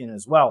IC Champion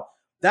as well.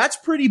 That's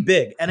pretty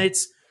big. And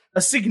it's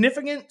a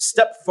significant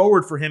step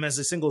forward for him as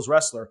a singles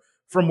wrestler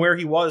from where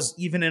he was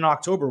even in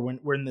October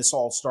when this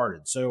all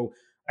started. So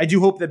I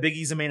do hope that Big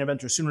E's a main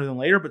eventer sooner than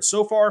later, but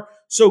so far,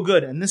 so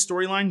good. And this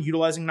storyline,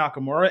 utilizing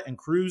Nakamura and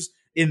Cruz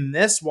in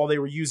this while they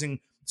were using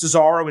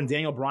Cesaro and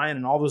Daniel Bryan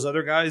and all those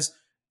other guys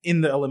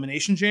in the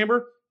Elimination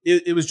Chamber,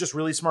 it was just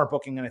really smart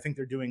booking, and I think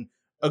they're doing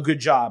a good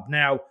job.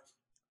 Now,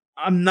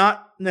 I'm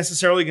not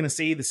necessarily going to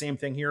say the same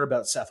thing here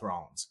about Seth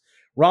Rollins.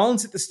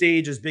 Rollins hit the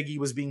stage as Big E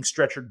was being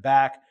stretchered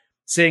back,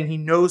 saying he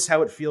knows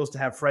how it feels to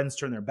have friends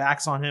turn their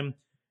backs on him,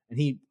 and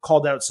he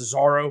called out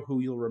Cesaro, who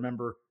you'll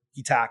remember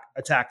he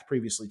attacked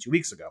previously 2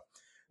 weeks ago.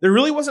 There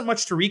really wasn't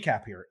much to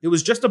recap here. It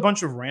was just a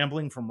bunch of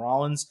rambling from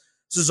Rollins.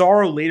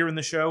 Cesaro later in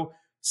the show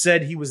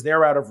said he was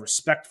there out of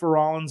respect for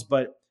Rollins,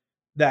 but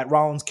that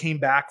Rollins came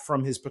back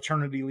from his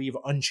paternity leave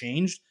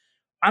unchanged.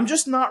 I'm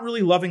just not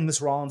really loving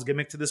this Rollins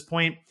gimmick to this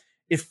point.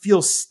 It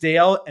feels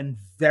stale and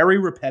very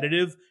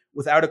repetitive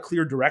without a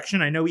clear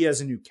direction. I know he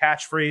has a new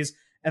catchphrase,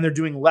 and they're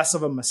doing less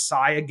of a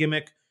Messiah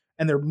gimmick,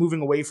 and they're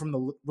moving away from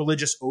the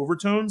religious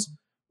overtones,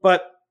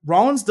 but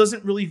Rollins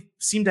doesn't really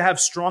seem to have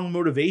strong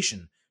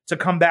motivation to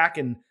come back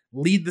and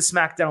lead the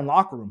SmackDown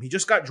locker room. He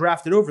just got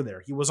drafted over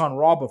there. He was on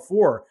Raw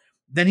before,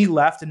 then he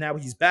left, and now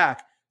he's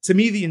back. To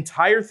me, the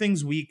entire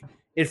thing's weak.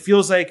 It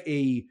feels like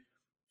a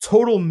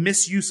total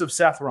misuse of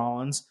Seth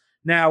Rollins.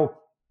 Now,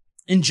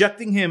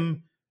 injecting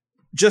him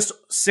just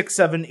 6,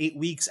 7, 8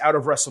 weeks out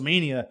of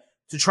WrestleMania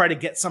to try to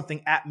get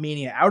something at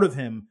Mania out of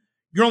him,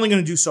 you're only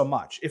going to do so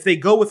much. If they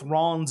go with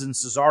Rollins and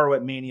Cesaro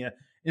at Mania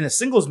in a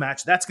singles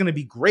match, that's going to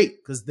be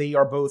great because they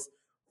are both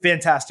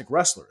fantastic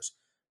wrestlers.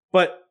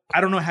 But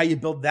I don't know how you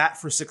build that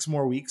for 6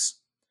 more weeks.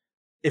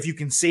 If you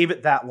can save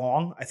it that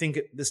long, I think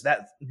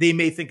that they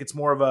may think it's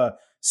more of a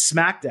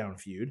SmackDown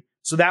feud.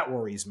 So that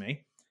worries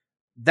me.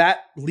 That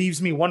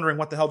leaves me wondering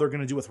what the hell they're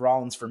going to do with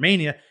Rollins for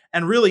Mania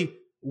and really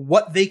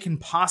what they can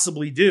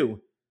possibly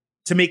do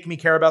to make me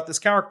care about this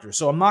character.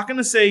 So I'm not going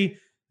to say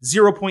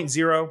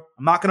 0.0.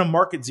 I'm not going to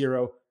mark it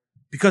 0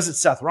 because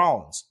it's Seth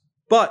Rollins.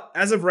 But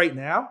as of right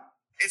now,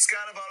 It's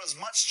got about as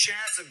much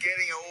chance of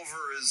getting over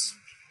as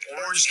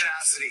Orange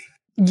Cassidy.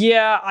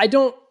 Yeah, I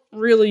don't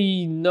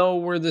really know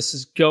where this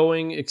is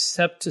going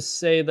except to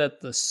say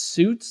that the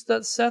suits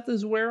that Seth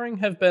is wearing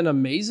have been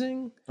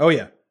amazing. oh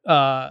yeah.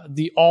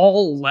 The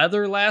all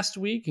leather last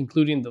week,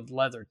 including the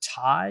leather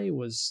tie,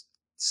 was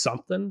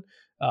something.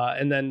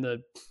 And then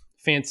the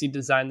fancy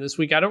design this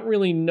week. I don't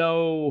really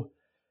know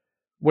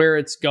where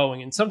it's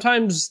going. And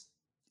sometimes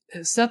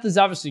Seth is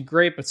obviously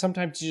great, but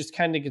sometimes he just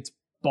kind of gets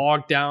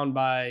bogged down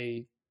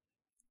by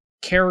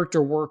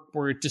character work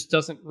where it just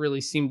doesn't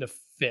really seem to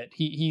fit.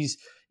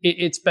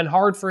 It's been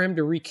hard for him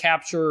to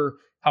recapture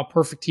how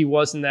perfect he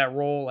was in that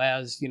role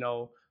as,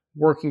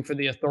 working for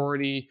the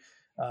Authority,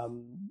 the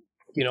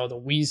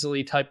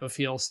Weasley type of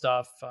heel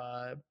stuff,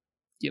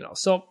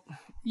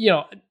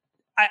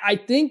 I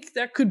think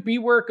that could be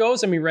where it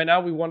goes. I mean, right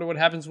now we wonder what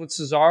happens with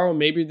Cesaro.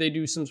 Maybe they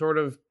do some sort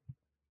of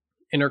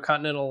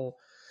Intercontinental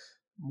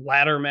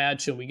ladder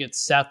match and we get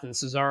Seth and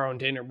Cesaro and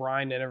Daniel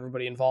Bryan and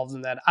everybody involved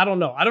in that. I don't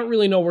know. I don't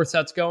really know where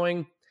Seth's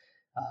going.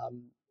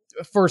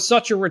 For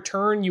such a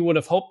return, you would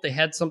have hoped they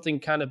had something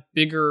kind of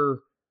bigger,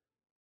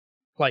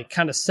 like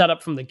kind of set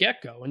up from the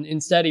get-go. And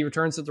instead he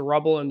returns at the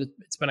Rumble and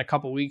it's been a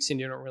couple weeks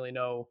and you don't really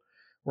know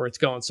where it's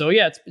going. So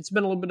yeah, it's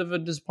been a little bit of a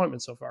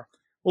disappointment so far.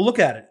 Well, look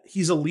at it.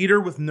 He's a leader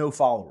with no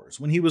followers.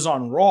 When he was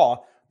on Raw,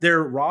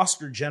 their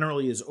roster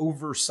generally is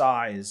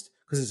oversized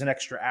because it's an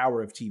extra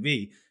hour of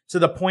TV to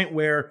the point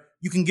where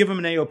you can give him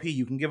an AOP,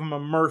 you can give him a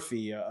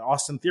Murphy,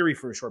 Austin Theory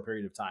for a short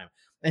period of time.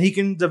 And he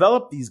can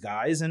develop these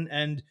guys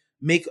and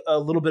make a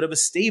little bit of a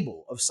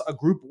stable, of a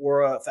group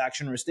or a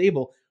faction or a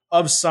stable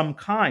of some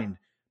kind.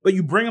 But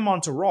you bring him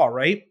onto Raw,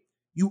 right?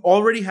 You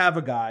already have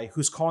a guy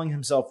who's calling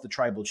himself the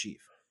Tribal Chief.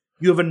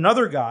 You have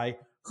another guy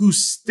who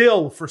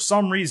still, for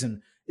some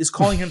reason, is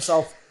calling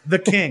himself the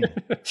King.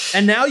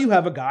 And now you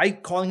have a guy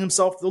calling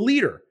himself the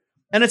leader.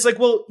 And it's like,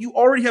 well, you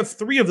already have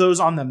 3 of those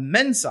on the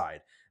men's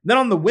side. Then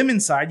on the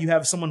women's side, you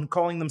have someone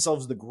calling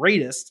themselves the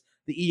greatest,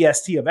 the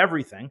EST of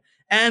everything,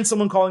 and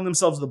someone calling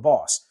themselves the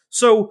boss.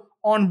 So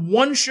on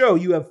one show,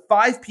 you have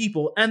 5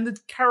 people, and the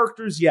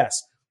characters,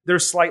 yes, they're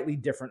slightly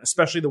different,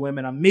 especially the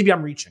women. Maybe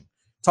I'm reaching,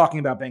 talking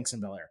about Banks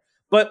and Belair.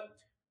 But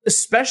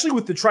especially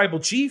with the Tribal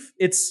Chief,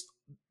 it's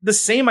the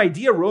same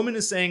idea. Roman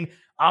is saying,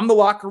 I'm the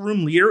locker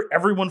room leader.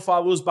 Everyone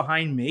follows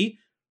behind me.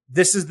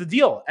 This is the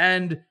deal.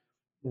 And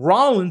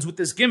Rollins with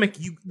this gimmick,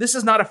 this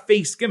is not a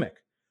face gimmick.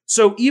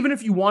 So even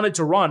if you wanted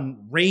to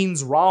run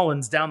Reigns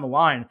Rollins down the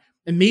line,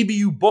 and maybe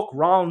you book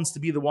Rollins to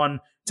be the one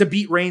to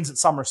beat Reigns at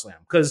SummerSlam,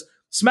 because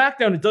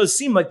SmackDown, it does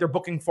seem like they're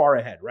booking far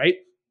ahead, right?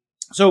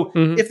 So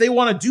if they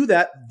want to do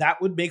that,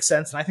 that would make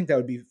sense. And I think that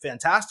would be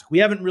fantastic. We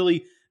haven't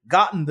really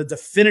gotten the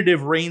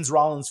definitive Reigns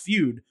Rollins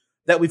feud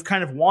that we've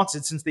kind of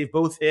wanted since they've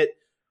both hit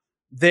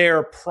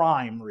their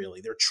prime,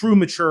 really, their true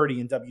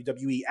maturity in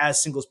WWE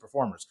as singles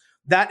performers.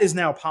 That is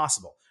now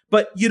possible.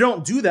 But you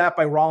don't do that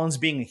by Rollins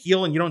being a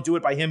heel, and you don't do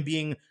it by him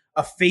being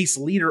a face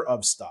leader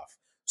of stuff.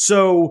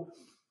 So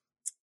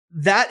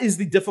that is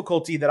the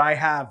difficulty that I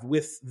have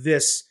with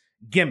this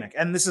gimmick.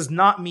 And this is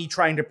not me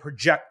trying to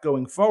project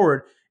going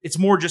forward. It's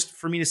more just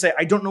for me to say,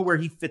 I don't know where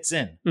he fits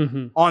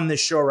in on this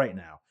show right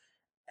now.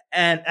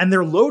 And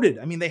they're loaded.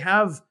 I mean, they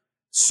have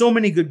so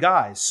many good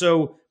guys.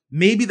 So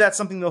maybe that's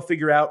something they'll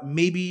figure out.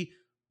 Maybe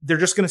they're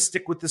just going to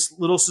stick with this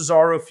little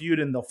Cesaro feud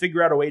and they'll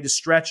figure out a way to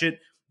stretch it.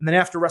 And then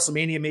after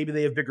WrestleMania, maybe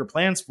they have bigger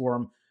plans for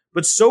him.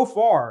 But so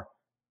far,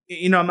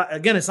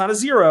 again, it's not a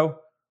 0,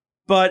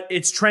 but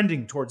it's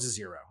trending towards a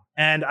 0.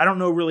 And I don't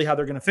know really how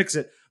they're going to fix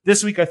it.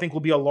 This week, I think,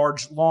 will be a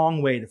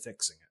long way to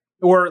fixing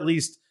it, or at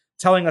least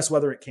telling us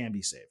whether it can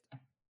be saved.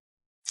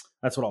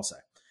 That's what I'll say.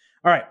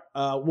 All right,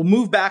 we'll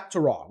move back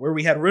to Raw, where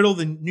we had Riddle,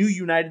 the new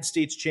United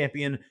States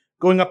champion,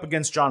 going up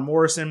against John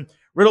Morrison.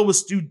 Riddle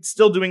was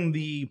still doing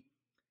the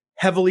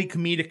heavily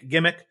comedic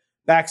gimmick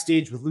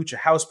backstage with Lucha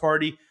House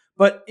Party.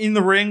 But in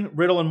the ring,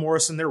 Riddle and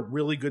Morrison, they're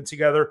really good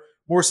together.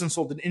 Morrison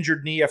sold an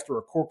injured knee after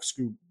a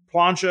corkscrew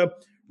plancha.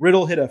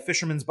 Riddle hit a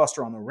fisherman's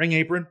buster on the ring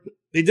apron.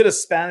 They did a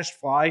Spanish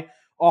fly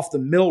off the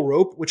middle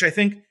rope, which I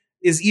think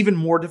is even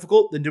more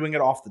difficult than doing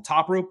it off the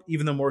top rope,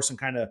 even though Morrison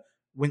kind of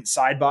went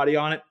side body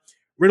on it.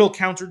 Riddle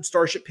countered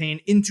Starship Pain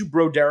into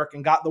Bro Derek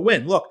and got the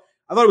win. Look,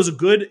 I thought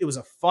it was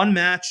a fun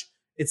match.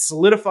 It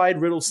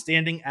solidified Riddle's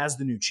standing as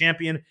the new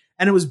champion,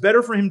 and it was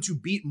better for him to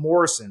beat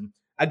Morrison,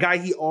 a guy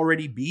he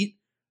already beat,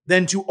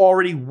 than to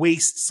already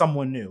waste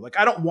someone new. Like,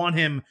 I don't want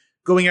him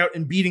going out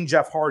and beating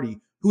Jeff Hardy,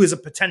 who is a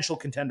potential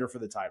contender for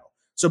the title.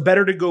 So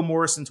better to go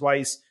Morrison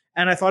twice,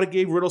 and I thought it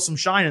gave Riddle some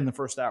shine in the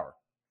first hour.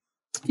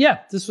 Yeah,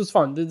 this was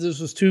fun. This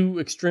was two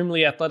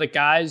extremely athletic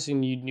guys,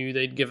 and you knew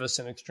they'd give us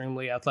an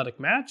extremely athletic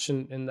match,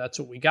 and that's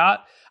what we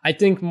got. I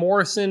think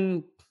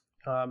Morrison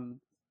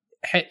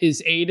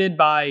is aided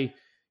by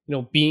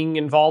being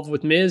involved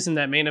with Miz in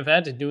that main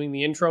event and doing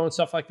the intro and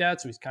stuff like that.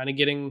 So he's kind of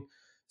getting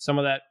some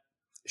of that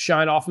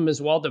shine off him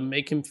as well to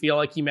make him feel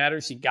like he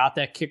matters. He got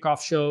that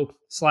kickoff show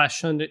 /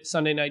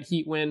 Sunday night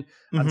heat win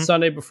on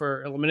Sunday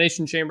before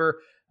Elimination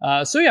Chamber.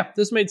 So yeah,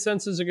 this made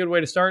sense as a good way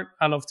to start.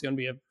 I don't know if it's going to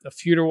be a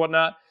feud or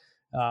whatnot.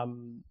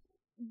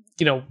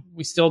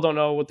 We still don't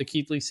know what the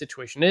Keith Lee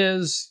situation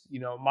is.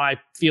 My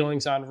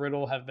feelings on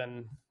Riddle have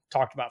been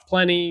talked about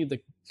plenty. The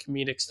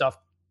comedic stuff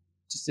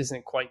just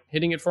isn't quite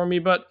hitting it for me,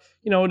 but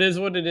it is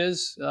what it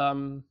is.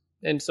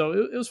 And so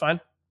it was fine.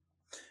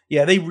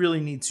 Yeah, they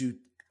really need to.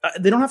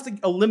 They don't have to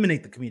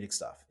eliminate the comedic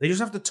stuff. They just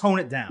have to tone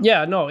it down.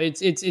 Yeah, no,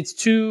 it's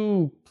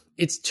too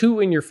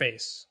in your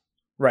face.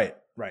 Right.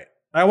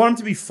 I want him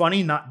to be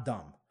funny, not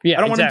dumb. Yeah,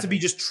 I don't want him to be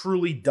just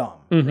truly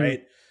dumb,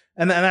 right?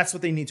 And that's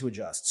what they need to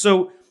adjust.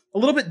 So a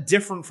little bit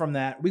different from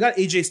that, we got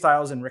AJ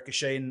Styles and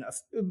Ricochet in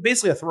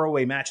basically a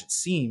throwaway match, it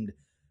seemed.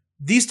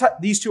 These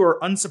two are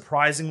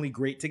unsurprisingly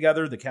great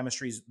together. The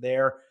chemistry's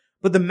there.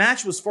 But the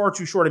match was far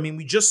too short. I mean,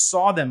 we just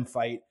saw them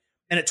fight,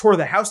 and it tore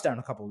the house down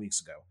a couple of weeks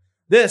ago.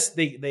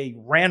 They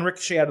ran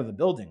Ricochet out of the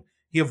building.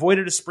 He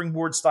avoided a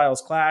springboard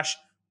Styles clash,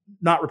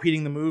 not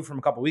repeating the move from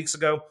a couple of weeks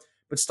ago.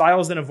 But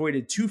Styles then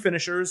avoided two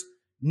finishers,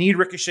 kneed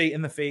Ricochet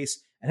in the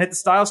face, and hit the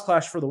Styles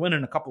clash for the win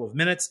in a couple of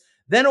minutes.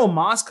 Then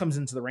Omos comes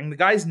into the ring. The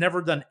guy's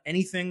never done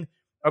anything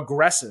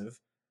aggressive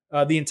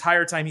the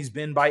entire time he's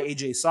been by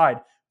AJ's side.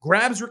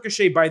 Grabs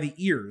Ricochet by the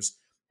ears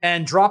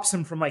and drops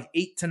him from like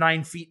 8 to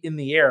 9 feet in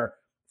the air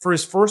for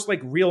his first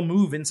real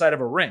move inside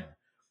of a ring.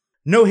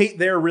 No hate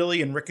there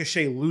really in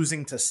Ricochet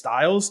losing to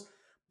Styles,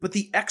 but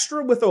the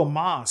extra with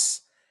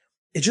Omos,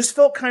 it just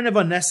felt kind of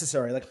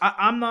unnecessary.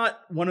 I'm not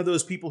one of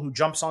those people who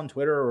jumps on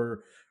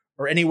Twitter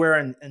or anywhere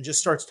and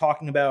just starts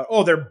talking about,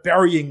 oh, they're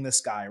burying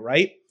this guy,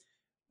 right?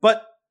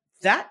 But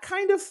that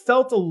kind of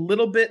felt a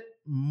little bit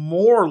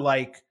more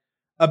like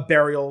a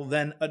burial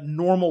than a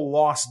normal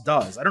loss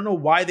does. I don't know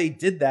why they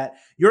did that.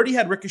 You already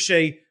had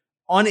Ricochet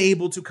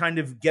unable to kind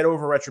of get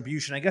over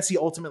Retribution. I guess he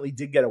ultimately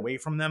did get away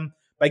from them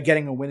by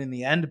getting a win in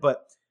the end,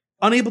 but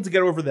unable to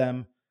get over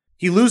them.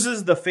 He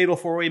loses the Fatal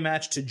 4-Way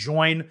match to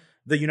join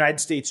the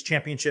United States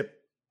Championship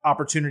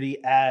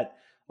opportunity at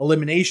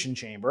Elimination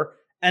Chamber.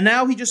 And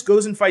now he just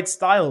goes and fights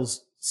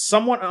Styles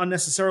somewhat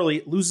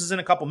unnecessarily, loses in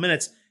a couple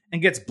minutes,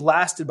 and gets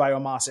blasted by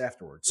Omos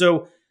afterwards.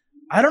 So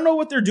I don't know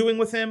what they're doing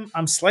with him.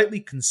 I'm slightly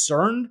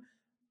concerned.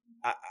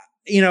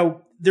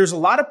 There's a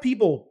lot of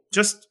people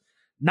just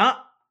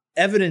not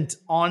evident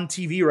on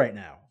TV right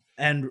now.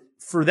 And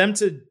for them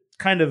to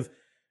kind of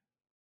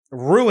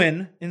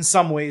ruin, in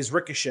some ways,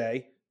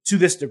 Ricochet to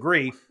this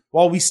degree,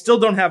 while we still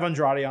don't have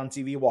Andrade on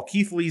TV, while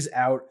Keith Lee's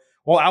out,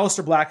 while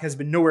Aleister Black has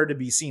been nowhere to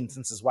be seen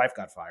since his wife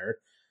got fired,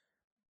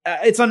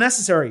 it's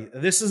unnecessary.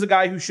 This is a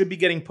guy who should be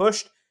getting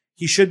pushed.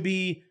 He should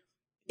be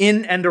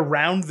in and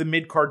around the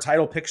mid-card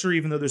title picture,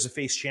 even though there's a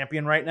face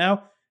champion right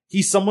now.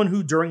 He's someone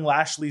who, during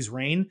Lashley's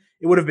reign,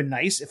 it would have been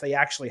nice if they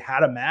actually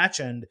had a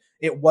match and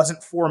it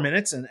wasn't 4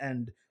 minutes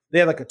and they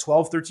had a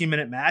 12,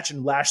 13-minute match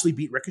and Lashley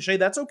beat Ricochet.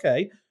 That's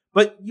okay.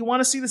 But you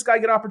want to see this guy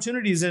get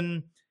opportunities,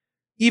 and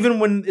even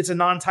when it's a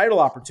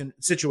non-title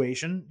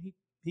situation,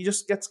 he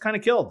just gets kind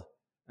of killed.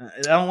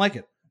 I don't like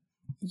it.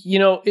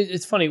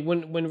 It's funny.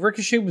 When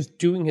Ricochet was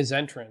doing his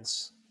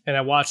entrance, and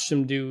I watched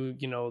him do,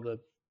 the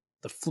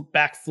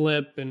back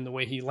flip and the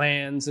way he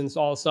lands and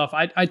all this stuff,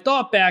 I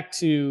thought back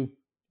to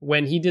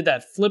when he did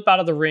that flip out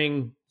of the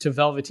ring to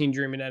Velveteen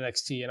Dream in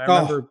NXT. And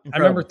I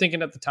remember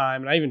thinking at the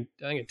time, and I think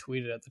I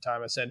tweeted at the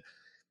time, I said,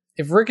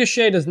 if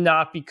Ricochet does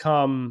not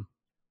become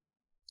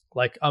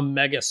a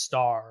mega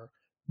star,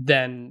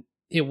 then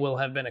it will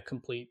have been a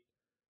complete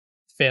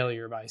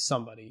failure by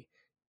somebody.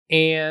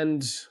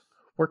 And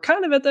we're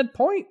kind of at that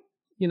point,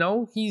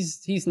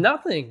 he's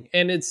nothing.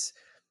 And it's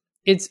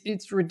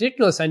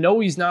ridiculous. I know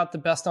he's not the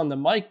best on the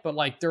mic, but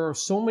there are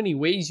so many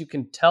ways you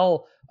can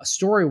tell a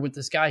story with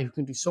this guy who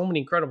can do so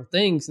many incredible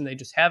things, and they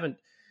just haven't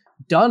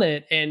done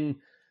it. And,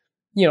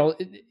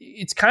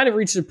 it's kind of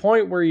reached a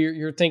point where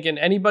you're thinking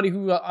anybody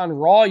who on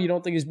Raw you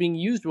don't think is being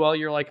used well,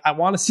 you're like, I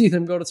want to see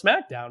them go to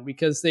SmackDown,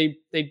 because they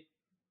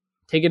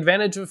take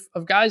advantage of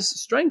guys'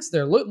 strengths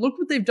there. Look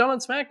what they've done on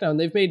SmackDown.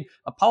 They've made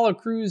Apollo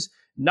Crews,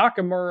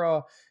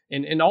 Nakamura,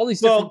 and all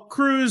these different... Well,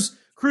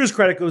 Crews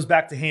credit goes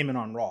back to Heyman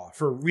on Raw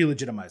for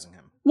re-legitimizing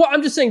him. Well,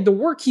 I'm just saying the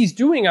work he's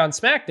doing on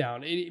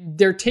SmackDown,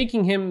 they're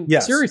taking him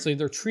seriously.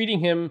 They're treating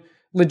him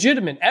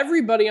legitimate.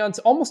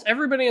 Almost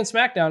everybody on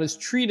SmackDown is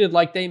treated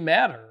like they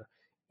matter.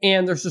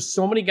 And there's just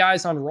so many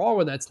guys on Raw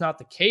where that's not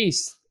the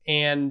case.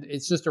 And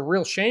it's just a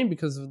real shame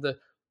because of the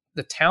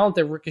talent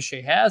that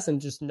Ricochet has,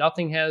 and just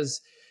nothing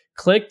has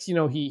clicked. You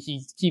know,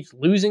 he keeps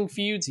losing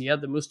feuds. He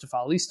had the Mustafa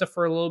Ali stuff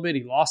for a little bit.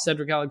 He lost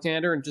Cedric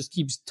Alexander and just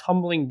keeps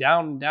tumbling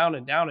down and down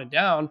and down and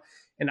down.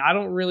 And I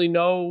don't really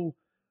know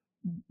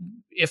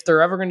if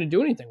they're ever going to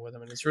do anything with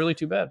him. And it's really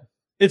too bad.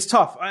 It's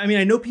tough. I mean,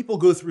 I know people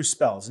go through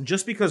spells, and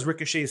just because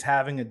Ricochet is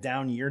having a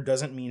down year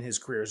doesn't mean his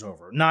career is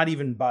over. Not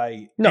even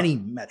by any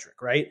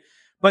metric, right?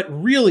 But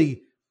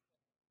really,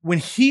 when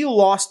he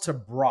lost to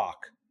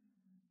Brock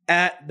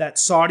at that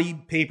Saudi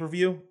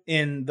pay-per-view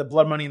in the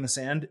Blood Money in the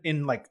Sand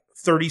in like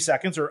 30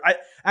 seconds, or I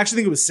actually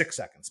think it was 6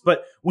 seconds.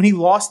 But when he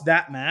lost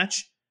that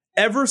match,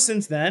 ever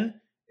since then,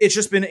 it's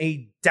just been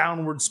a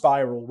downward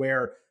spiral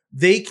where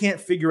they can't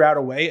figure out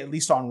a way, at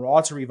least on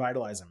Raw, to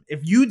revitalize him.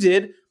 If you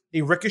did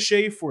a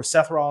Ricochet for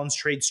Seth Rollins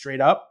trade straight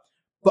up,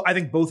 but I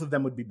think both of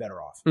them would be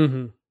better off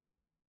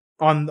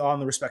on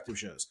the respective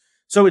shows.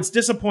 So it's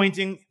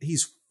disappointing.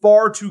 He's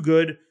far too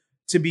good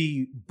to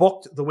be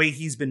booked the way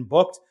he's been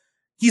booked.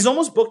 He's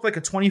almost booked like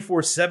a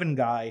 24/7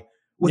 guy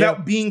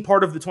without being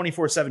part of the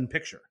 24/7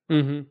 picture,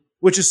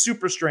 which is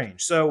super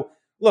strange. So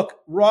look,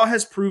 Raw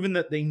has proven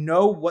that they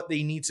know what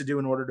they need to do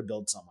in order to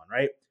build someone,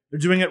 right? They're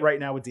doing it right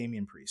now with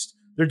Damian Priest.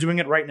 They're doing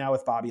it right now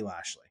with Bobby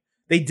Lashley.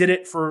 They did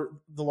it for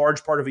the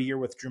large part of a year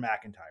with Drew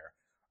McIntyre.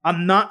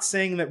 I'm not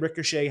saying that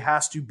Ricochet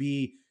has to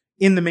be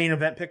in the main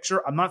event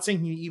picture. I'm not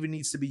saying he even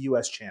needs to be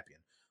US champion.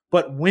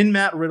 But when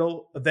Matt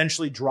Riddle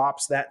eventually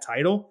drops that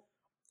title,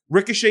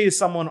 Ricochet is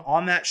someone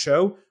on that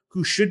show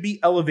who should be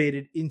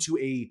elevated into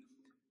a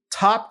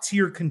top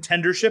tier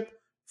contendership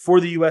for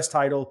the US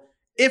title,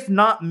 if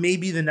not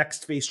maybe the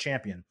next face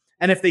champion.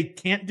 And if they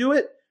can't do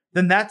it,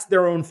 then that's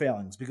their own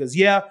failings. Because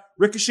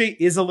Ricochet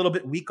is a little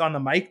bit weak on the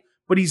mic,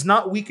 but he's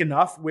not weak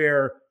enough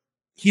where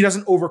he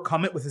doesn't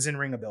overcome it with his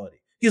in-ring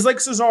ability. He's like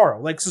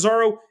Cesaro. Like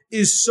Cesaro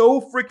is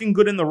so freaking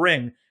good in the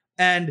ring.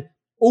 And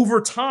over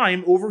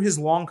time, over his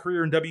long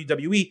career in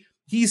WWE,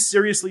 he's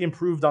seriously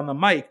improved on the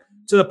mic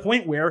to the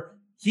point where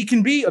he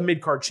can be a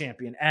mid-card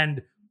champion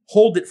and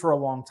hold it for a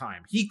long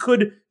time. He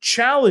could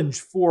challenge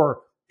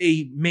for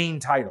a main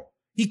title.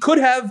 He could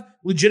have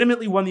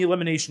legitimately won the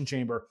Elimination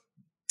Chamber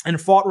and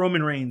fought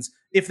Roman Reigns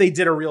if they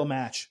did a real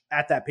match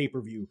at that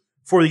pay-per-view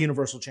for the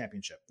Universal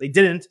Championship. They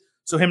didn't,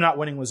 so him not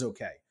winning was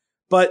okay.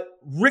 But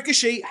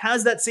Ricochet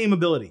has that same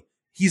ability.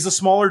 He's a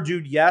smaller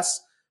dude,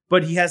 yes,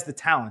 but he has the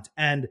talent,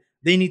 and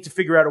they need to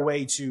figure out a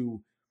way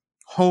to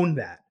hone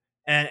that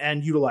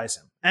and utilize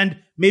him.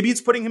 And maybe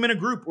it's putting him in a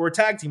group or a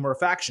tag team or a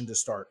faction to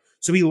start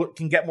so he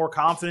can get more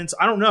confidence.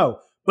 I don't know.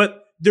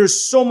 But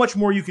there's so much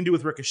more you can do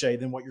with Ricochet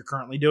than what you're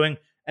currently doing.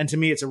 And to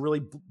me, it's a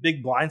really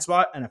big blind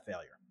spot and a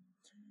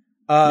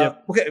failure.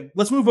 Okay,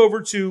 let's move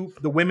over to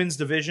the women's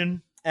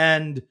division.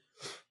 And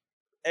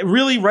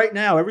really right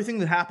now, everything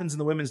that happens in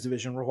the women's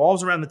division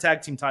revolves around the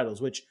tag team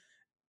titles, which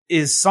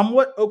is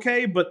somewhat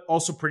okay, but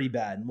also pretty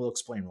bad. And we'll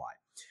explain why.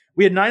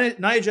 We had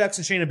Nia Jax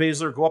and Shayna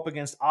Baszler go up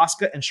against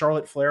Asuka and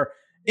Charlotte Flair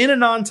in a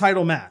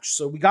non-title match.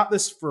 So we got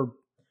this for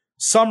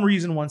some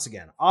reason once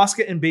again.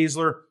 Asuka and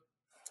Baszler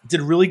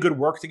did really good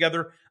work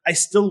together. I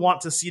still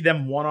want to see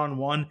them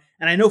one-on-one.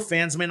 And I know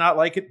fans may not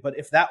like it, but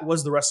if that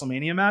was the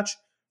WrestleMania match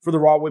for the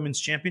Raw Women's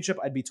Championship,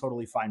 I'd be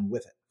totally fine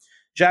with it.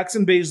 Jax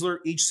and Baszler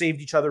each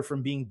saved each other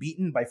from being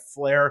beaten by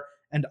Flair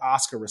and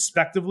Asuka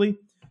respectively.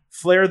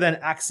 Flair then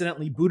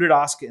accidentally booted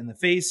Asuka in the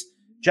face.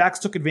 Jax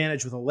took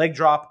advantage with a leg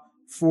drop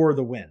for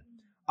the win.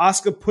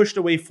 Asuka pushed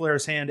away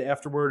Flair's hand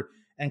afterward,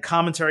 and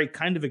commentary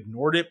kind of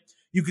ignored it.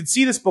 You could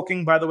see this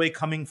booking, by the way,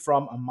 coming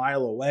from a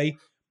mile away.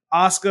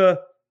 Asuka,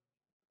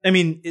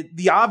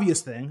 the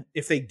obvious thing,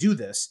 if they do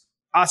this,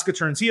 Asuka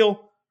turns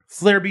heel,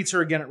 Flair beats her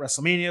again at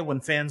WrestleMania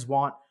when fans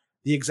want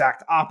the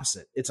exact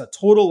opposite. It's a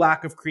total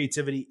lack of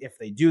creativity if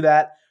they do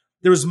that.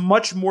 There's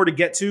much more to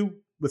get to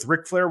with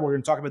Ric Flair. We're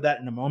going to talk about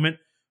that in a moment.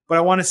 But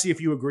I want to see if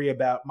you agree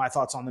about my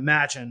thoughts on the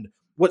match and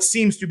what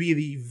seems to be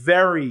the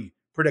very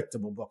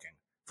predictable booking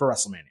for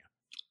WrestleMania.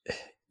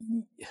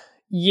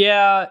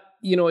 Yeah,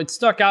 it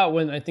stuck out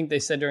when I think they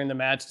said during the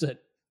match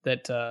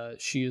that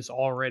she is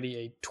already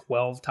a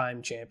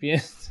 12-time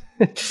champion.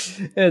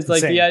 It's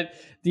like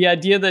the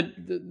idea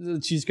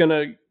that she's going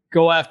to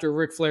go after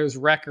Ric Flair's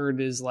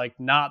record is like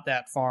not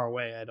that far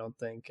away, I don't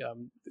think.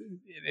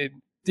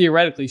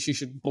 Theoretically, she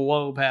should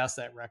blow past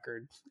that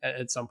record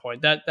at some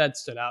point. That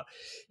stood out.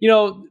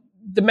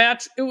 The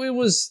match, it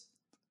was,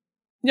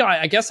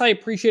 I guess I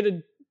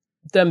appreciated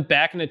them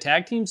back in a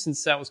tag team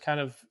since that was kind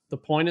of the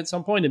point at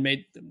some point.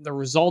 The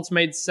results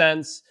made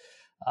sense.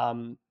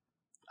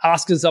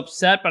 Asuka's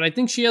upset, but I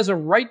think she has a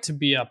right to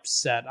be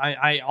upset.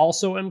 I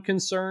also am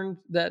concerned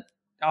that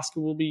Asuka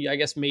will be, I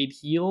guess, made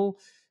heel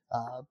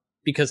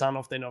because I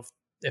don't know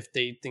if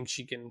they think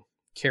she can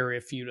carry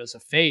a feud as a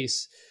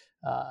face.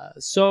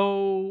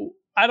 So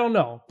I don't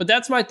know, but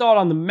that's my thought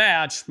on the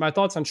match. My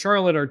thoughts on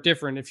Charlotte are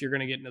different if you're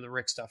going to get into the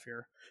Rick stuff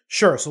here.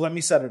 Sure. So let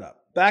me set it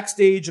up.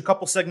 Backstage, a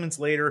couple segments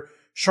later,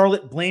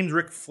 Charlotte blamed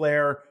Ric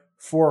Flair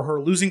for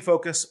her losing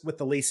focus with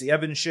the Lacey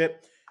Evans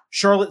shit.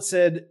 Charlotte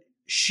said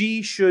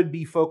she should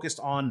be focused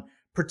on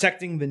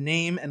protecting the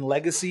name and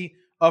legacy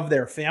of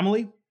their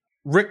family.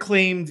 Rick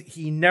claimed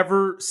he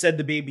never said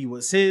the baby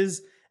was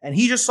his, and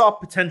he just saw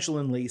potential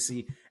in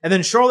Lacey. And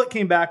then Charlotte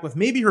came back with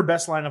maybe her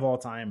best line of all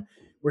time,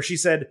 where she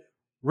said,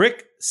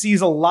 Rick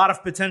sees a lot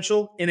of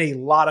potential in a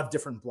lot of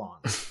different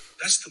blondes.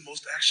 That's the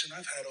most action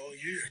I've had all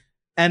year.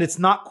 And it's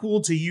not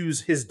cool to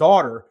use his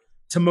daughter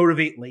to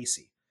motivate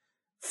Lacey.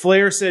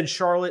 Flair said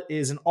Charlotte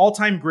is an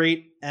all-time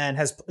great and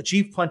has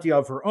achieved plenty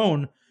of her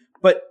own,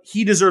 but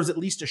he deserves at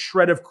least a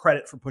shred of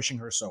credit for pushing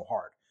her so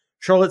hard.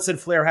 Charlotte said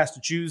Flair has to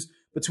choose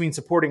between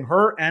supporting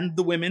her and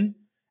the women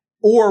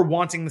or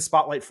wanting the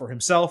spotlight for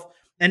himself.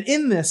 And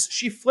in this,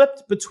 she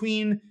flipped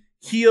between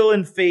heel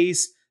and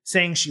face,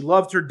 saying she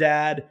loved her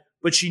dad,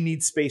 but she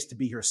needs space to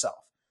be herself.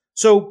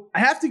 So I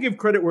have to give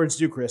credit where it's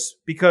due, Chris,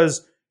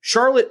 because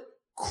Charlotte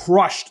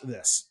crushed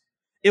this.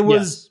 It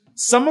was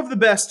some of the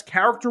best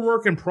character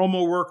work and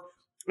promo work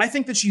I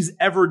think that she's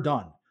ever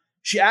done.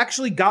 She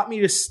actually got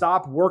me to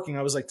stop working.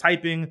 I was like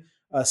typing,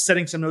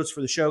 setting some notes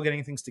for the show,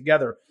 getting things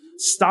together.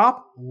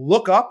 Stop,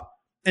 look up,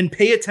 and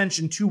pay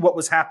attention to what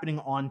was happening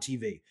on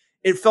TV.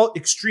 It felt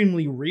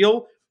extremely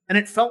real, and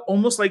it felt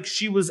almost like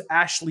she was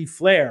Ashley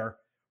Flair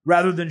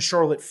rather than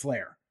Charlotte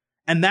Flair.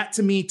 And that,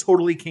 to me,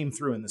 totally came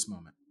through in this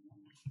moment.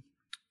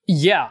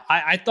 Yeah,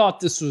 I thought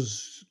this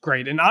was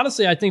great. And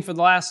honestly, I think for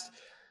the last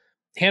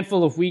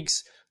handful of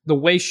weeks, the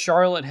way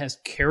Charlotte has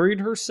carried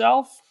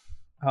herself,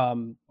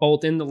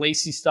 both in the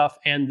Lacey stuff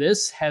and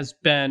this, has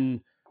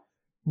been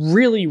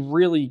really,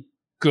 really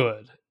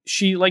good.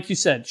 She, like you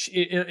said,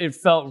 it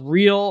felt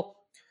real.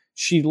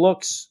 She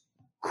looks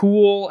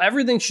cool.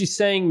 Everything she's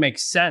saying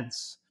makes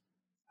sense.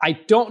 I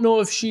don't know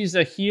if she's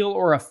a heel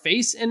or a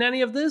face in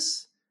any of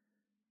this,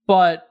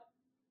 but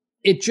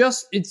it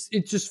just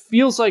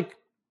feels like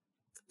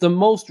the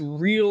most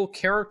real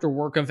character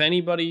work of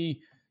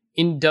anybody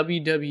in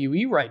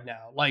WWE right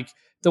now. Like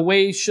the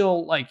way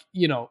she'll, like,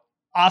 you know,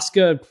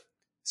 Asuka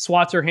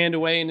swats her hand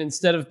away, and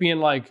instead of being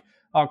like,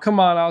 oh, come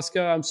on,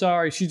 Asuka, I'm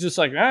sorry, she's just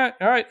like, all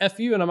right, F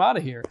you, and I'm out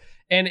of here.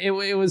 And it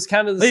was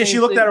kind of the same she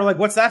looked thing. at her like,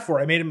 what's that for?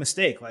 I made a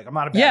mistake. Like, I'm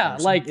not a bad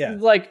person.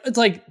 Like it's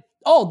like,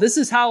 oh, this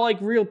is how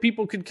like real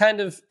people could kind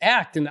of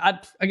act. And I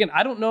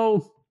don't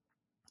know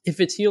if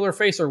it's heel or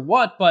face or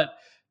what, but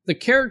the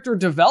character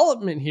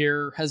development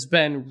here has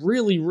been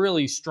really,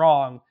 really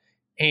strong.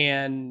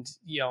 And,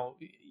 you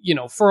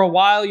know, for a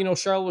while, you know,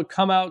 Charlotte would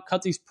come out,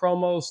 cut these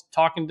promos,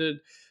 talking to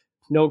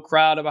no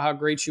crowd about how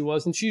great she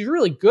was. And she's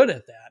really good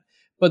at that.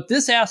 But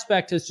this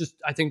aspect has just,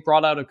 I think,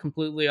 brought out a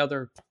completely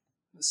other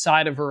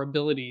side of her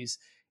abilities.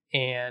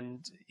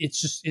 And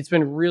it's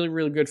been really,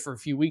 really good for a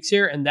few weeks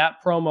here. And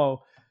that promo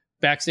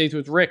backstage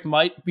with Rick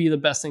might be the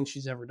best thing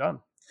she's ever done.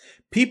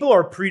 People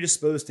are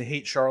predisposed to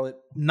hate Charlotte,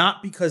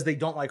 not because they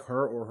don't like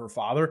her or her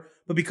father,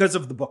 but because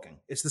of the booking.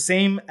 It's the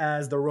same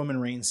as the Roman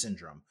Reigns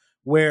syndrome,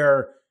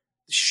 where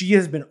she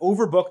has been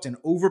overbooked and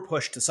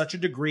overpushed to such a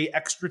degree,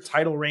 extra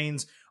title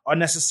reigns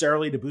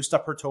unnecessarily to boost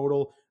up her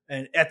total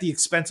and at the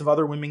expense of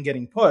other women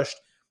getting pushed,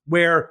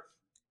 where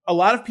a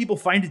lot of people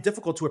find it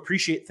difficult to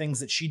appreciate things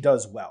that she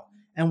does well.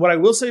 And what I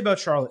will say about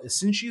Charlotte is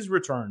since she's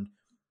returned,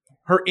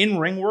 her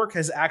in-ring work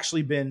has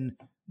actually been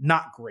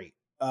not great.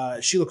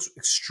 She looks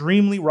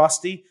extremely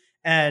rusty,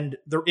 and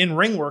the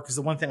in-ring work is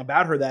the one thing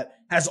about her that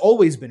has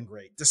always been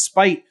great,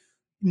 despite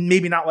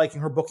maybe not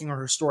liking her booking or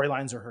her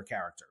storylines or her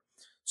character.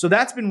 So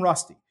that's been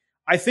rusty.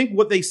 I think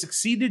what they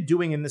succeeded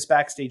doing in this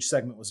backstage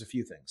segment was a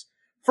few things.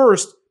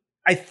 First,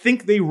 I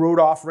think they wrote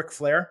off Ric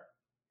Flair,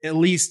 at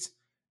least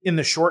in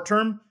the short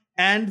term,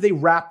 and they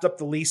wrapped up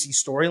the Lacey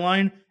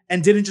storyline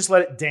and didn't just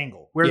let it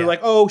dangle, where they're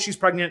like, oh, she's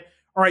pregnant.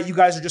 All right, you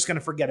guys are just going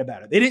to forget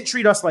about it. They didn't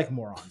treat us like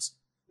morons.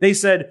 They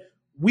said,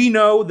 we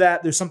know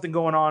that there's something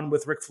going on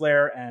with Ric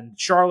Flair and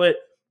Charlotte.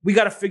 We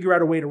got to figure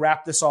out a way to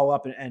wrap this all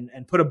up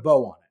and put a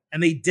bow on it.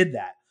 And they did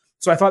that.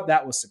 So I thought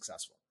that was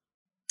successful.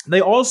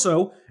 They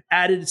also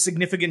added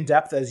significant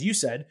depth, as you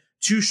said,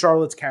 to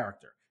Charlotte's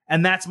character.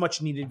 And that's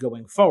much needed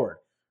going forward.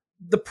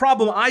 The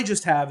problem I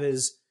just have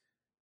is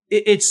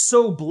it's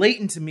so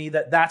blatant to me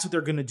that that's what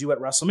they're going to do at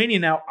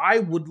WrestleMania. Now, I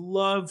would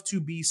love to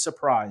be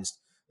surprised.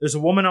 There's a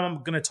woman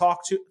I'm going to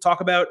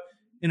talk about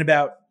in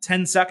about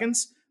 10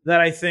 seconds that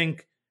I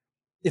think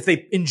if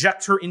they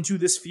inject her into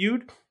this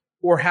feud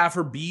or have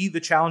her be the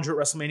challenger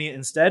at WrestleMania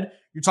instead,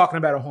 you're talking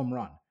about a home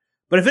run.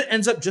 But if it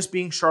ends up just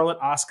being Charlotte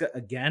Asuka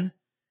again,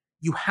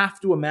 you have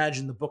to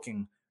imagine the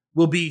booking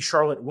will be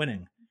Charlotte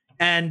winning.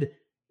 And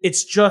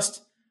it's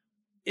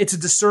a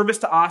disservice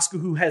to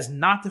Asuka, who has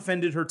not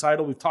defended her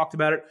title. We've talked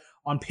about it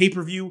on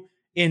pay-per-view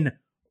in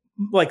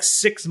like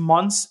 6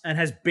 months and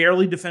has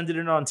barely defended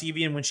it on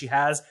TV. And when she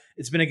has,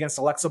 it's been against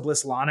Alexa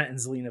Bliss, Lana, and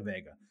Zelina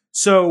Vega.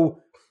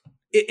 So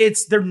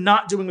they're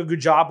not doing a good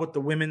job with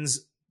the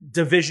women's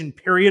division,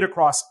 period,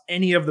 across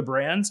any of the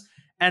brands.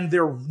 And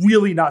they're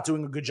really not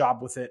doing a good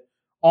job with it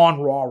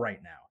on Raw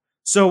right now.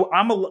 So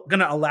I'm going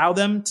to allow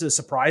them to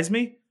surprise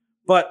me,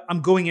 but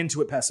I'm going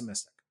into it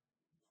pessimistic.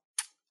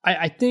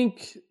 I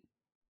think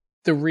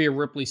the Rhea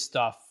Ripley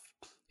stuff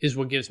is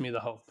what gives me the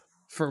hope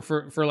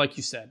for like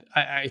you said.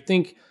 I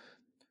think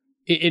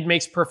it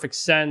makes perfect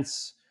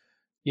sense.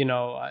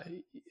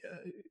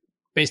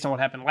 based on what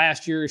happened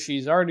last year,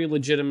 she's already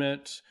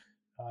legitimate.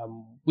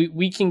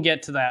 We can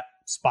get to that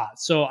spot.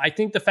 So I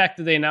think the fact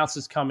that they announced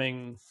it's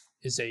coming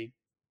is a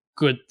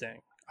good thing.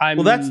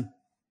 That's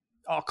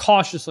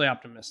cautiously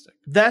optimistic.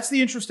 That's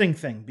the interesting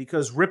thing,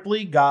 because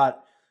Ripley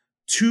got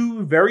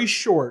 2 very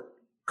short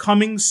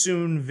coming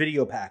soon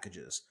video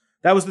packages.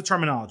 That was the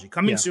terminology.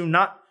 Coming soon,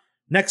 not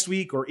next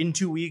week or in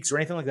 2 weeks or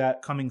anything like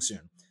that. Coming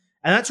soon.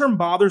 And that term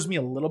bothers me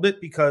a little bit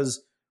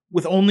because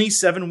with only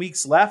 7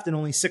 weeks left and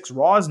only 6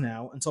 Raws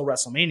now until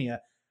WrestleMania,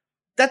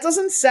 that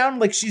doesn't sound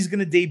like she's going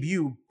to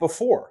debut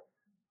before.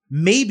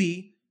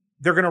 Maybe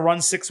they're going to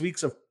run 6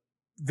 weeks of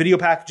video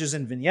packages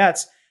and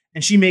vignettes,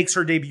 and she makes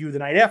her debut the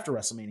night after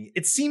WrestleMania.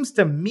 It seems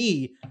to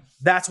me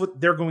that's what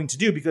they're going to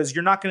do, because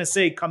you're not going to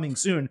say coming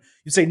soon.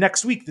 You say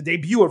next week, the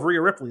debut of Rhea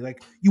Ripley.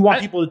 Like, you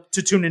want people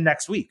to tune in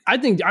next week. I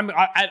think don't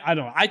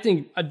know. I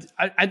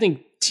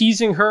think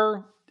teasing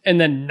her and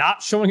then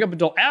not showing up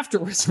until after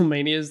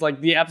WrestleMania is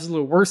like the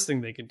absolute worst thing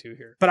they can do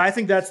here. But I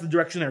think that's the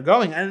direction they're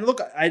going. And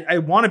look, I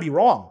want to be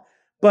wrong,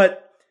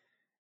 but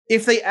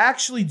if they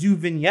actually do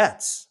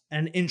vignettes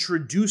and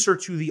introduce her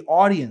to the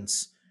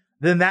audience,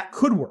 then that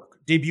could work,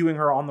 debuting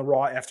her on the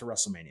Raw after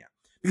WrestleMania,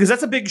 because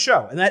that's a big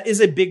show and that is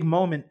a big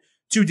moment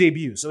to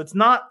debut. So that's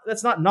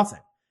not nothing.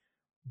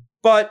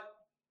 But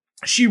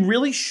she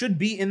really should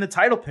be in the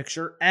title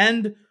picture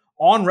and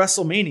on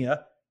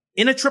WrestleMania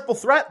in a triple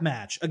threat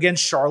match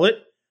against Charlotte,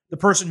 the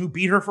person who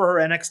beat her for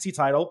her NXT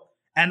title,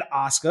 and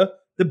Asuka,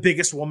 the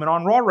biggest woman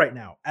on Raw right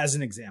now, as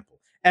an example.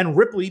 And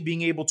Ripley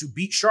being able to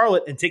beat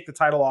Charlotte and take the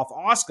title off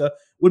Asuka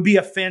would be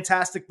a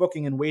fantastic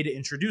booking and way to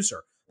introduce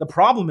her. The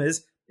problem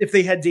is, if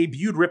they had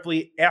debuted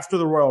Ripley after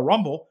the Royal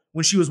Rumble,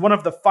 when she was one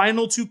of the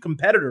final 2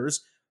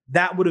 competitors,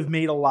 that would have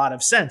made a lot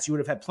of sense. You would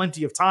have had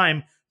plenty of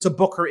time to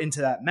book her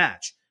into that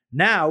match.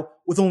 Now,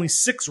 with only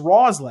 6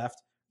 Raws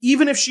left,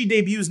 even if she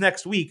debuts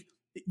next week,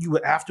 you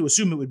would have to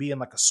assume it would be in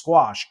like a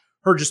squash,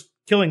 her just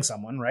killing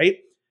someone, right?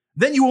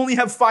 Then you only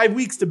have 5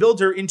 weeks to build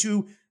her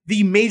into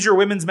the major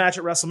women's match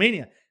at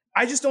WrestleMania.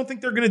 I just don't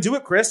think they're going to do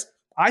it, Chris.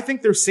 I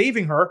think they're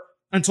saving her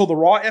until the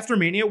Raw after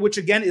Mania, which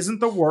again isn't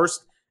the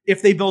worst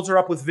if they build her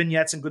up with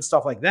vignettes and good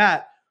stuff like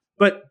that.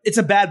 But it's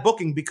a bad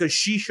booking, because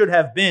she should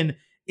have been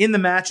in the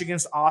match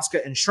against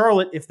Asuka and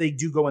Charlotte if they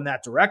do go in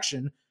that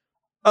direction.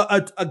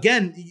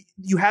 Again,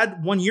 you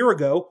had 1 year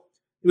ago,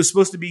 it was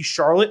supposed to be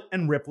Charlotte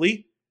and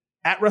Ripley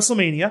at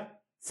WrestleMania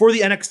for the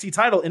NXT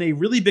title in a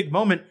really big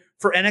moment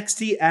for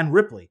NXT and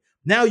Ripley.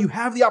 Now you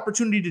have the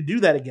opportunity to do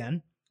that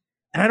again,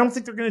 and I don't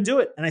think they're going to do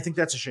it, and I think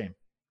that's a shame.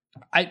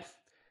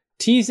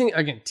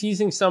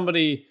 Teasing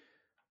somebody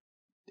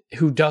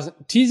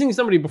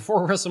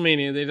before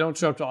WrestleMania, they don't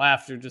show up till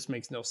after, just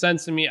makes no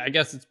sense to me. I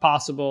guess it's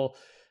possible.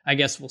 I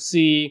guess we'll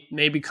see.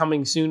 Maybe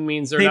coming soon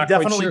means they've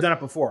definitely done it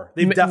before.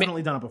 They've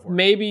definitely done it before.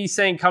 Maybe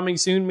saying coming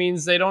soon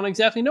means they don't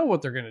exactly know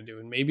what they're going to do.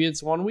 And maybe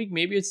it's 1 week,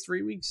 maybe it's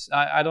 3 weeks.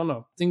 I don't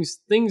know.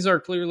 Things are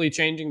clearly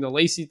changing. The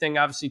Lacey thing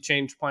obviously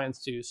changed plans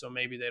too. So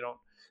maybe they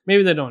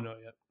don't know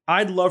yet.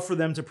 I'd love for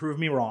them to prove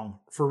me wrong,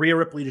 for Rhea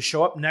Ripley to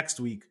show up next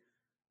week,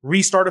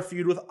 restart a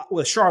feud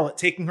with Charlotte,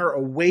 taking her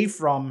away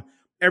from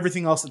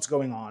everything else that's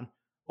going on,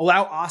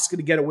 allow Asuka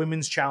to get a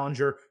women's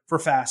challenger for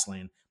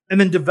Fastlane, and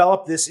then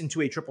develop this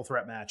into a triple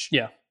threat match.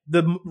 Yeah.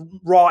 The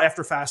Raw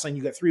after Fastlane,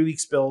 you get 3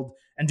 weeks build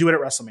and do it at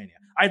WrestleMania.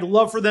 I'd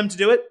love for them to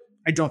do it.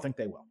 I don't think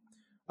they will.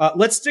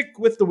 Let's stick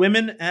with the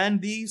women and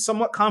the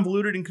somewhat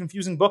convoluted and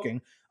confusing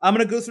booking. I'm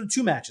going to go through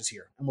 2 matches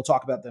here, and we'll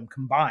talk about them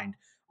combined.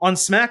 On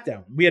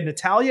SmackDown, we had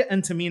Natalya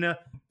and Tamina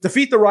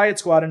defeat the Riot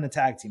Squad in a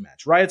tag team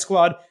match. Riot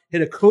Squad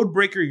hit a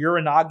Codebreaker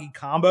Uranagi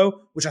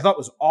combo, which I thought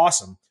was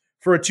awesome,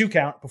 for a 2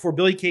 count before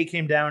Billie Kay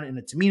came down in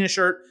a Tamina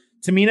shirt.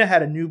 Tamina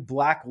had a new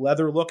black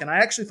leather look, and I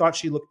actually thought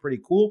she looked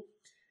pretty cool.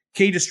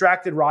 Kay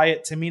distracted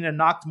Riot. Tamina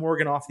knocked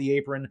Morgan off the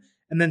apron,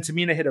 and then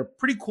Tamina hit a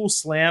pretty cool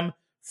slam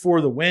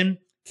for the win.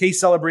 Kay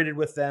celebrated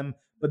with them,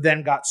 but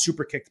then got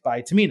super kicked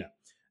by Tamina.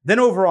 Then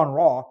over on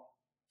Raw,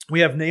 we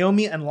have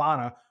Naomi and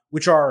Lana,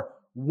 which are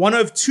one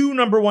of 2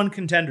 number 1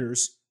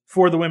 contenders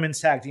for the women's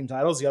tag team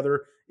titles. The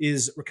other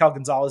is Raquel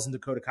Gonzalez and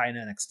Dakota Kai in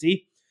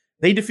NXT.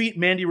 They defeat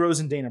Mandy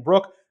Rose and Dana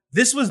Brooke.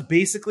 This was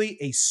basically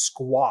a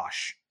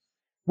squash,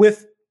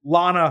 with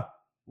Lana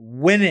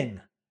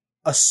winning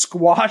a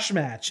squash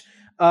match.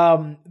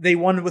 They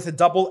won with a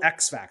double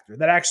X Factor.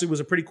 That actually was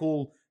a pretty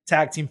cool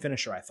tag team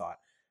finisher, I thought.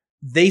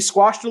 They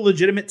squashed a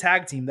legitimate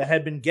tag team that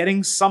had been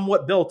getting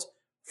somewhat built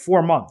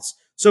for months.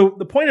 So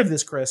the point of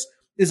this, Chris,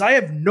 is I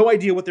have no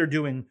idea what they're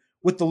doing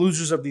with the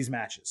losers of these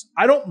matches.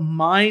 I don't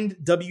mind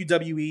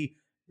WWE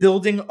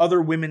building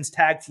other women's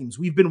tag teams.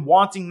 We've been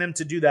wanting them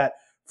to do that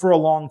for a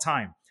long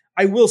time.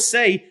 I will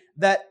say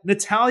that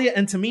Natalya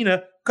and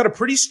Tamina cut a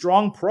pretty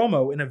strong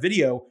promo in a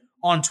video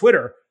on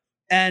Twitter,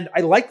 and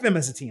I like them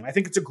as a team. I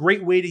think it's a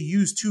great way to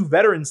use 2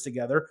 veterans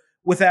together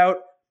without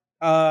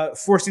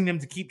forcing them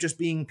to keep just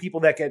being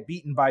people that get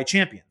beaten by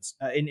champions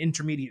in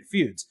intermediate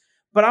feuds.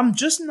 But I'm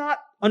just not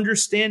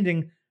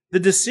understanding the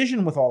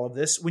decision with all of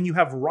this when you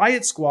have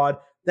Riot Squad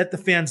that the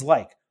fans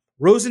like.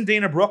 Rose and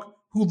Dana Brooke,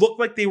 who looked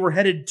like they were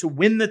headed to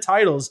win the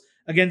titles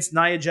against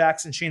Nia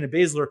Jax and Shayna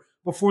Baszler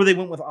before they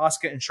went with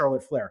Asuka and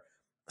Charlotte Flair.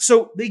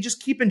 So they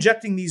just keep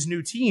injecting these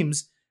new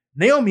teams.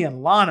 Naomi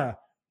and Lana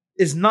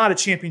is not a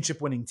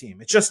championship winning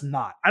team. It's just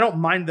not. I don't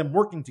mind them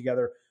working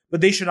together,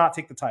 but they should not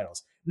take the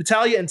titles.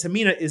 Natalya and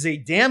Tamina is a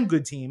damn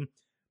good team,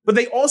 but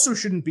they also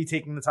shouldn't be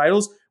taking the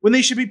titles when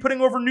they should be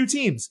putting over new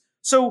teams.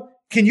 So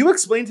can you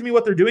explain to me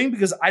what they're doing?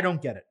 Because I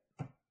don't get it.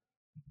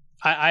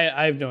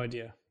 I have no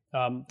idea.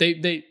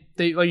 They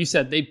like you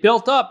said, they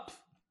built up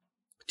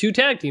 2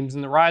 tag teams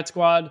in the Riot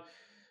Squad,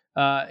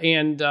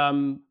 and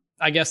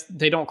I guess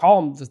they don't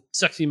call them the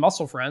Sexy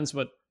Muscle Friends,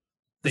 but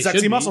they the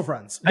Sexy Muscle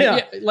Friends.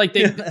 Yeah. Like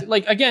they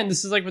like, again,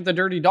 this is like with the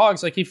Dirty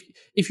Dogs. Like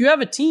if you have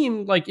a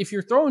team, like if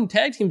you're throwing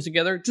tag teams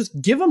together, just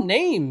give them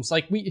names.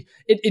 Like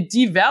it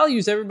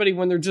devalues everybody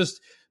when they're just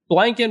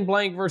blank and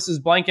blank versus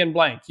blank and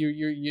blank.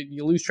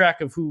 You lose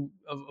track of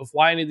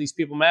why any of these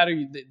people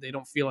matter. They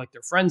don't feel like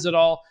they're friends at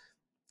all.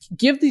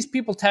 Give these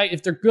people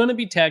if they're going to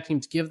be tag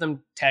teams, give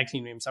them tag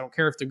team names. I don't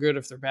care if they're good,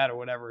 if they're bad, or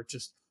whatever.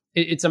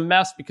 It's a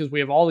mess because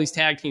we have all these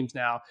tag teams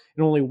now,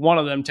 and only one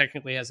of them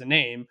technically has a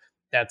name.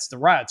 That's the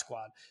Riot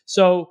Squad.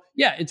 So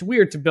yeah, it's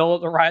weird to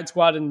build the Riot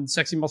Squad and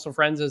Sexy Muscle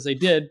Friends as they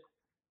did,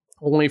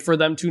 only for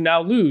them to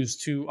now lose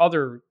to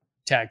other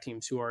tag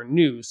teams who are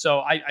new.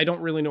 So I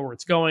don't really know where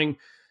it's going.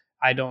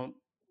 I don't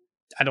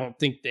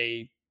think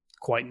they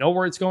quite know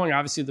where it's going.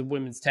 Obviously, the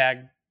women's tag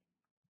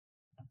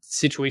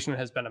situation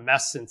has been a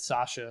mess since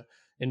Sasha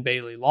and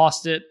Bayley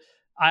lost it.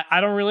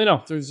 I don't really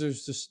know. There's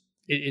just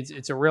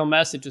it's a real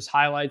mess. It just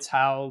highlights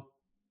how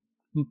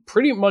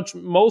pretty much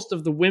most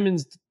of the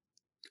women's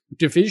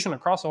division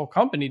across the whole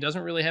company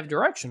doesn't really have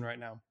direction right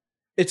now.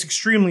 It's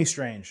extremely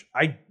strange.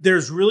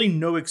 There's really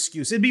no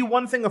excuse. It'd be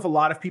one thing if a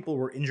lot of people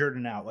were injured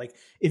and out. Like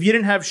if you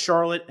didn't have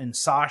Charlotte and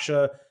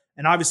Sasha,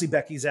 and obviously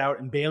Becky's out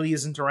and Bayley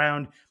isn't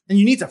around, and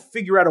you need to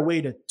figure out a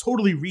way to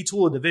totally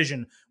retool a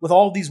division with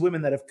all these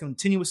women that have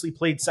continuously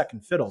played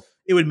second fiddle,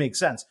 it would make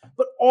sense.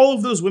 But all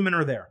of those women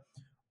are there.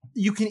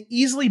 You can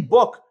easily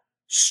book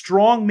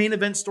strong main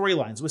event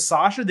storylines. With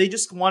Sasha, they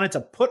just wanted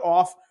to put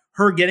off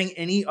her getting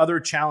any other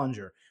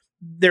challenger.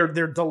 They're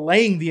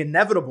delaying the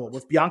inevitable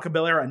with Bianca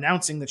Belair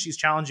announcing that she's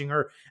challenging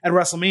her at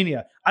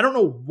WrestleMania. I don't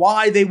know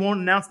why they won't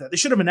announce that. They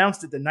should have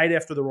announced it the night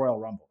after the Royal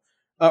Rumble,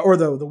 or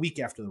the week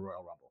after the Royal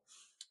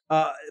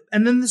Rumble.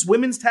 And then this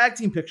women's tag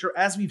team picture,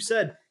 as we've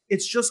said,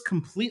 it's just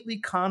completely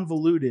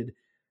convoluted.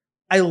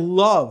 I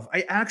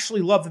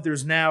actually love that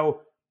there's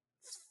now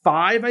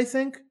 5, I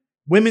think,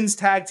 women's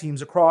tag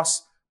teams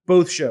across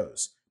both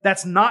shows.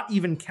 That's not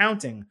even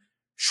counting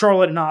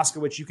Charlotte and Asuka,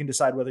 which you can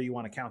decide whether you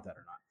want to count that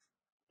or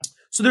not.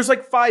 So there's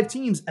like 5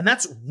 teams, and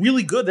that's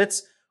really good.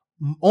 That's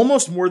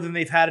almost more than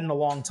they've had in a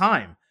long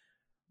time.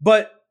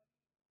 But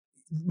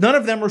none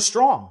of them are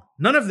strong.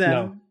 None of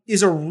them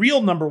is a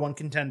real number 1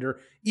 contender,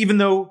 even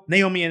though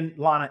Naomi and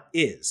Lana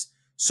is.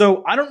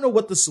 So I don't know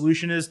what the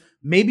solution is.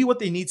 Maybe what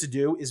they need to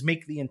do is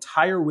make the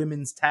entire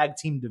women's tag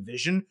team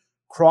division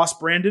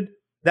cross-branded.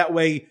 That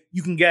way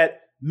you can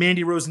get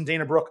Mandy Rose and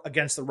Dana Brooke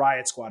against the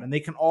Riot Squad, and they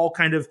can all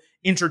kind of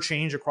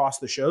interchange across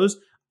the shows.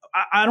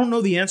 I don't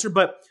know the answer,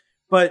 but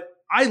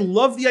I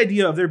love the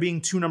idea of there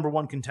being 2 number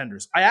 1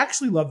 contenders. I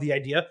actually love the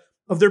idea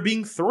of there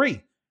being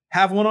 3.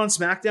 Have one on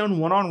SmackDown,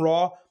 one on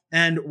Raw,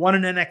 and one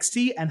in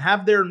NXT, and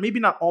have their, maybe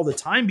not all the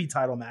time be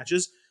title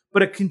matches,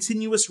 but a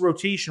continuous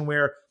rotation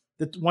where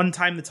the one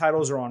time the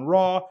titles are on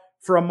Raw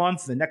for a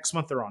month, the next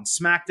month they're on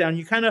SmackDown.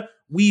 You kind of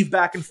weave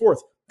back and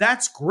forth.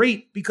 That's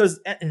great because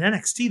in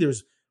NXT,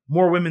 there's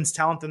more women's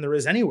talent than there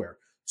is anywhere.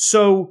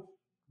 So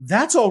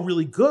that's all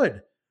really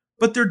good,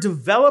 but they're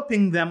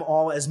developing them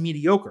all as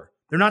mediocre.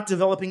 They're not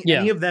developing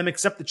any of them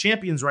except the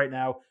champions right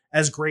now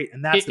as great,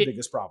 and that's the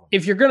biggest problem.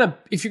 If you're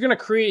gonna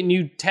create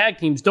new tag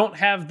teams, don't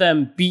have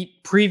them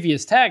beat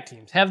previous tag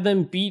teams. Have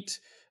them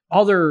beat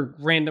other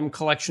random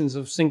collections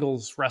of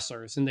singles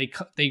wrestlers, and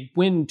they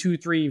win 2,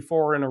 3,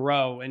 4 in a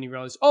row, and you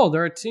realize, oh,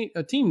 they're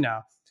a team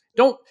now.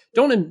 Don't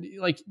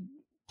like.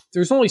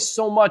 There's only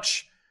so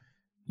much,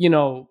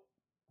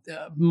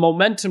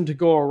 momentum to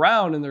go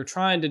around, and they're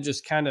trying to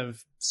just kind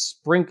of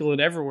sprinkle it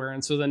everywhere,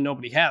 and so then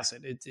nobody has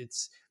it.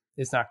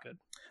 It's not good.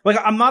 Like,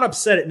 I'm not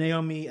upset at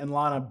Naomi and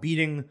Lana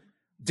beating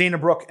Dana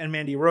Brooke and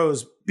Mandy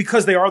Rose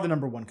because they are the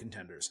number 1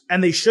 contenders,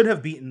 and they should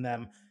have beaten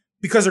them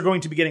because they're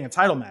going to be getting a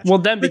title match. Well,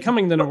 them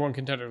becoming the number 1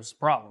 contender was the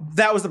problem.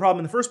 That was the problem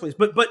in the first place.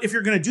 But if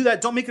you're going to do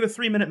that, don't make it a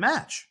 3-minute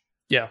match.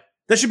 Yeah.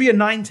 That should be a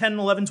 9, 10,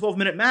 11,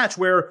 12-minute match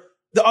where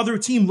the other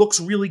team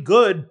looks really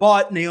good,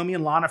 but Naomi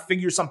and Lana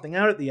figure something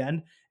out at the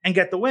end and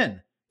get the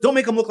win. Don't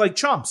make them look like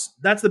chumps.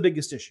 That's the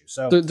biggest issue.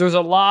 So there's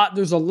a lot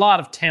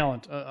of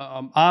talent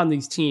on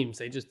these teams.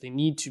 They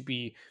need to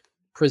be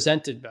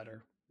presented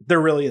better.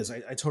 There really is.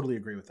 I totally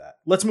agree with that.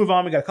 Let's move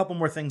on. We got a couple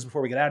more things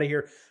before we get out of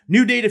here.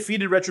 New Day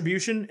defeated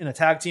Retribution in a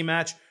tag team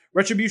match.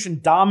 Retribution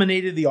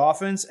dominated the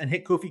offense and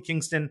hit Kofi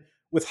Kingston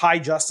with High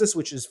Justice,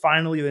 which is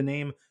finally the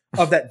name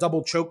of that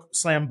double choke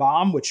slam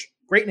bomb, which,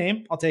 great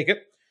name. I'll take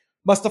it.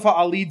 Mustafa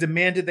Ali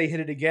demanded they hit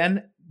it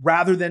again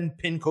rather than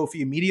pin Kofi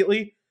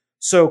immediately.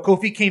 So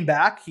Kofi came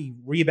back. He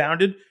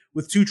rebounded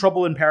with 2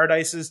 Trouble in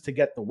Paradises to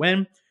get the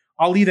win.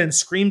 Ali then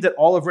screamed at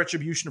all of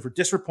Retribution for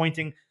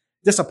disappointing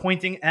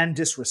and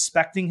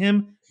disrespecting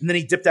him, and then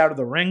he dipped out of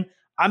the ring.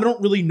 I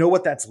don't really know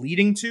what that's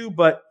leading to,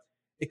 but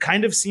it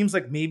kind of seems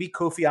like maybe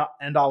Kofi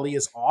and Ali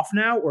is off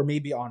now, or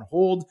maybe on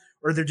hold,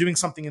 or they're doing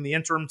something in the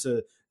interim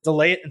to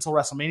delay it until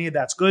WrestleMania.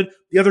 That's good.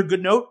 The other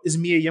good note is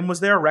Mia Yim was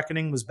there.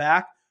 Reckoning was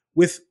back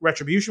with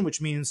Retribution,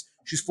 which means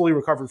she's fully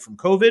recovered from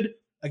COVID.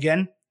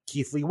 Again,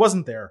 Keith Lee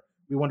wasn't there.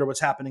 We wonder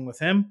what's happening with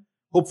him.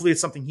 Hopefully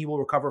it's something he will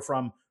recover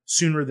from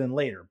sooner than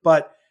later.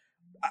 But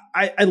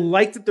I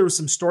like that there was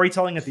some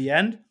storytelling at the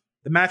end.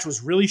 The match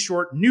was really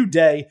short. New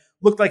Day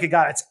looked like it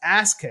got its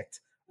ass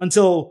kicked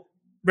until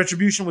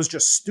Retribution was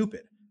just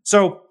stupid.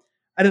 So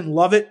I didn't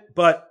love it,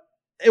 but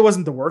it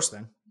wasn't the worst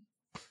thing.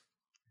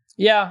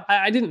 Yeah,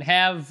 I didn't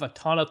have a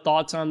ton of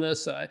thoughts on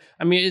this. I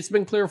mean, it's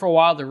been clear for a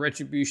while that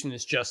Retribution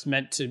is just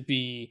meant to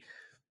be,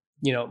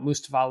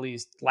 Mustafa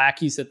Ali's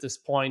lackeys at this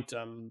point.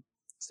 I'm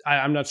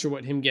not sure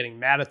what him getting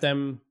mad at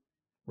them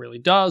really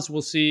does.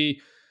 We'll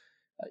see.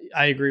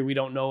 I agree. We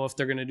don't know if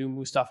they're going to do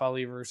Mustafa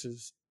Ali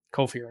versus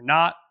Kofi or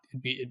not.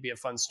 It'd be a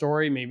fun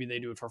story. Maybe they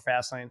do it for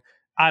Fastlane.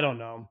 I don't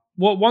know.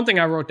 Well, one thing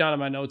I wrote down in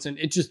my notes, and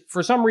it just,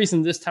 for some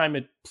reason this time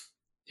it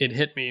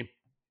hit me.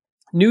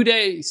 New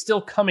Day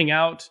still coming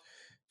out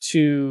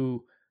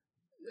to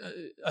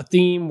a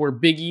theme where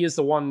Big E is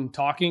the one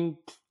talking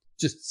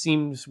just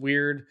seems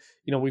weird.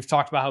 We've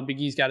talked about how Big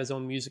E's got his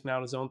own music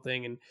now, his own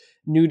thing, and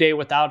New Day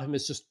without him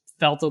has just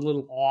felt a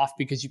little off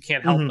because you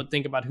can't help but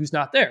think about who's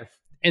not there.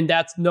 And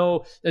that's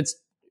no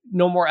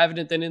more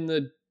evident than in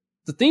the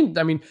theme.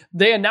 I mean,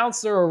 they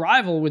announced their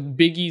arrival with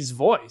Big E's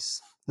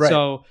voice. Right.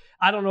 So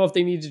I don't know if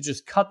they need to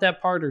just cut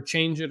that part or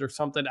change it or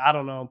something. I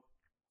don't know.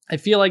 I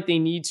feel like they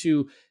need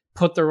to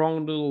put their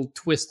own little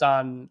twist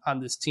on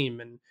this team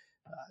and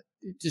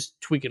just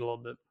tweak it a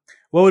little bit.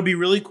 What would be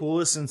really cool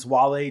is, since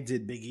Wale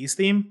did Big E's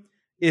theme,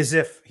 is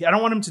if, I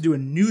don't want him to do a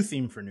new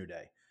theme for New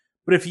Day,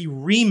 but if he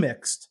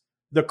remixed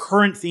the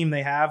current theme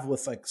they have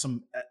with like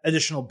some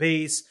additional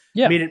bass,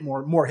 made it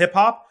more hip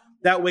hop.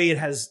 That way it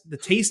has the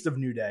taste of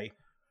New Day,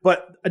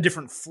 but a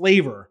different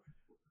flavor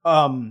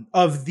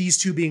of these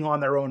two being on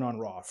their own on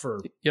Raw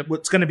for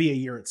what's going to be a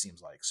year, it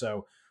seems like.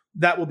 So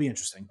that will be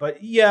interesting.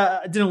 But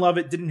yeah, I didn't love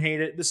it, didn't hate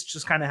it. This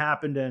just kind of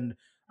happened, and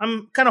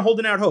I'm kind of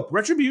holding out hope.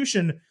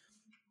 Retribution,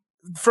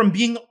 from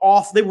being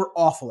off, they were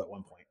awful at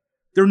one point.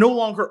 They're no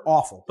longer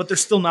awful, but they're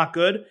still not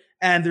good.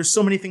 And there's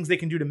so many things they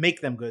can do to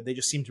make them good. They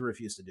just seem to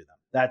refuse to do them.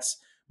 That's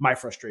my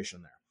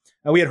frustration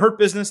there. We had Hurt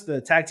Business,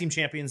 the tag team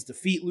champions,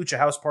 defeat Lucha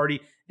House Party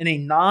in a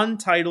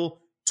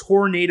non-title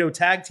Tornado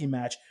tag team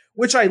match,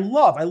 which I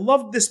love. I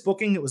loved this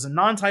booking. It was a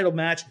non-title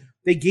match.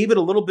 They gave it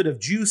a little bit of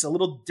juice, a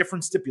little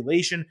different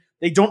stipulation.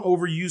 They don't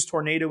overuse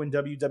Tornado in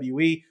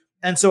WWE.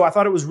 And so I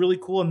thought it was really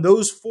cool. And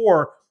those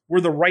four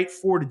were the right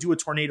four to do a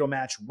Tornado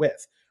match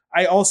with.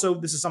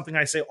 This is something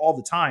I say all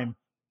the time.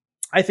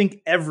 I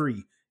think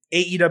every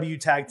AEW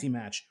tag team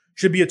match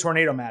should be a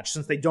Tornado match,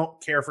 since they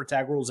don't care for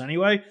tag rules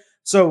anyway.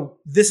 So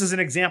this is an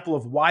example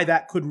of why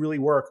that could really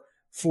work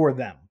for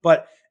them.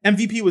 But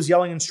MVP was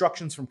yelling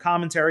instructions from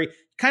commentary,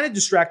 kind of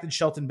distracted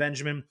Shelton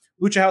Benjamin.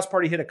 Lucha House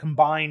Party hit a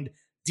combined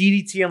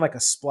DDT and like a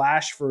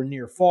splash for a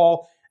near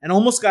fall, and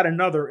almost got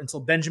another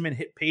until Benjamin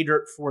hit pay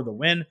dirt for the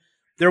win.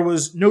 There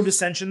was no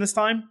dissension this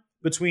time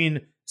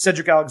between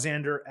Cedric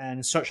Alexander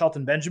and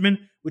Shelton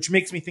Benjamin, which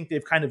makes me think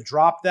they've kind of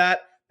dropped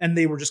that, and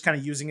they were just kind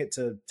of using it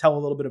to tell a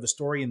little bit of a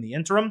story in the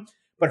interim.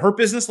 But Hurt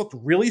Business looked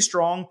really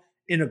strong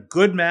in a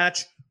good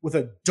match with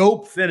a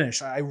dope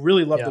finish. I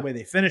really loved the way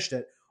they finished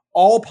it.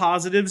 All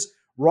positives.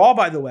 Raw,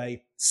 by the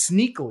way,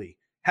 sneakily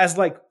has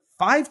like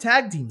 5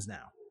 tag teams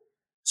now.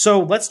 So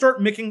let's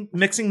start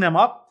mixing them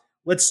up.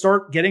 Let's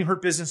start getting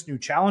Hurt Business new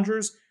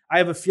challengers. I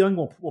have a feeling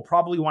we'll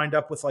probably wind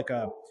up with like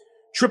a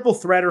triple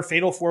threat or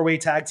fatal 4-way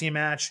tag team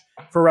match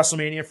for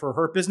WrestleMania for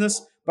Hurt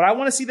Business. But I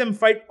want to see them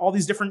fight all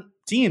these different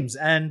teams.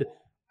 And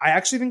I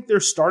actually think they're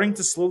starting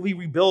to slowly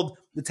rebuild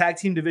the tag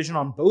team division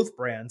on both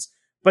brands.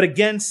 But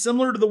again,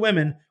 similar to the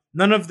women,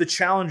 none of the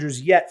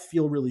challengers yet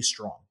feel really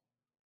strong.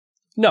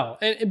 No,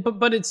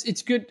 but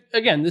it's good.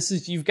 Again,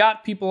 you've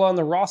got people on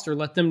the roster.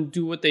 Let them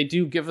do what they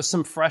do. Give us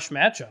some fresh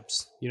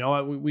matchups.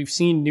 We've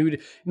seen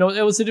it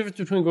was the difference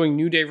between going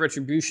New Day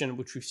Retribution,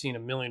 which we've seen a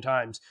million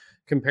times,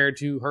 compared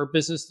to Hurt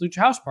Business Lucha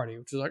House Party,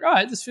 which was like, all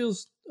right, this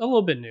feels a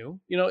little bit new.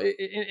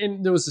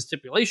 And there was a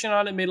stipulation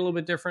on it, made it a little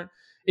bit different.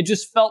 It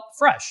just felt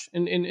fresh,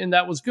 and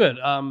that was good.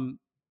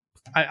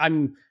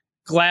 I'm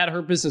glad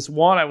Hurt Business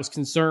won. I was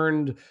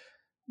concerned,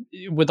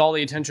 with all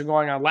the attention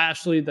going on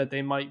Lashley, that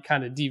they might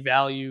kind of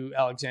devalue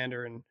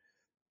Alexander and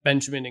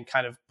Benjamin and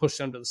kind of push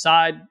them to the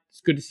side.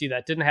 It's good to see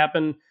that didn't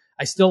happen.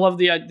 I still love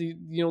the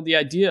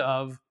idea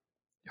of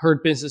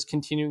Hurt Business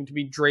continuing to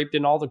be draped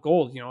in all the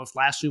gold. If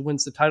Lashley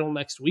wins the title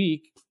next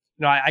week,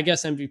 I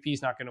guess MVP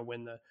is not going to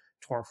win the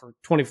tour for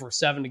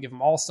 24/7 to give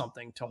them all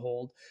something to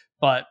hold,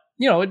 but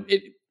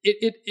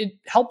it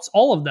helps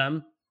all of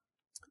them,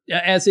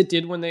 as it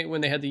did when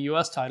they had the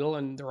US title,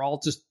 and they're all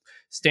just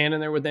standing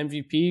there with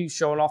MVP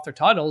showing off their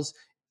titles.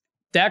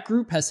 That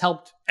group has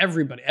helped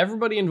everybody.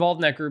 Everybody involved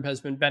in that group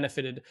has been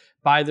benefited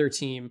by their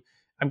team.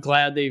 I'm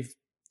glad they've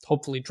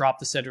hopefully drop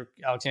the Cedric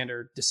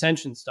Alexander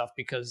dissension stuff,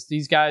 because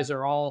these guys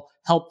are all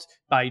helped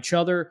by each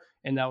other.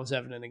 And that was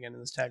evident again in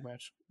this tag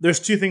match. There's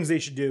two things they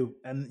should do,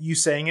 and you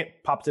saying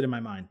it popped it in my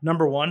mind.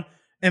 Number one,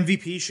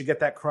 MVP should get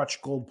that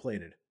crutch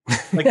gold-plated.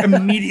 Like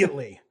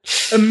immediately.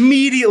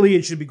 Immediately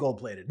it should be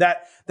gold-plated.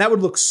 That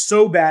would look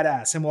so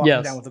badass, him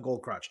walking down with a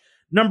gold crutch.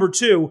 Number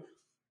two,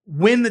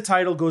 when the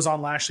title goes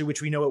on Lashley,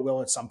 which we know it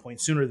will at some point,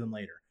 sooner than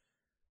later,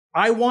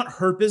 I want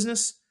Hurt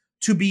Business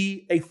to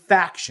be a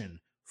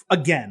faction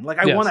again. Like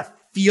I want to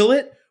feel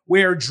it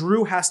where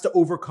Drew has to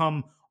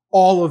overcome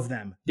all of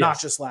them, not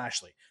just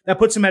Lashley. That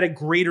puts him at a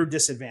greater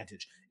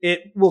disadvantage.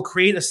 It will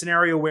create a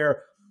scenario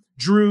where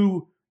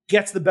Drew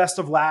gets the best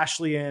of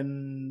Lashley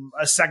in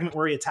a segment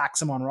where he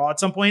attacks him on Raw at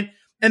some point,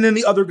 and then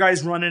the other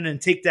guys run in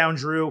and take down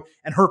Drew,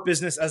 and Hurt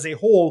Business as a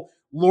whole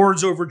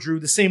lords over Drew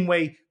the same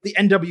way the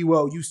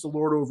NWO used to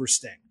lord over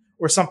Sting,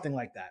 or something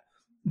like that.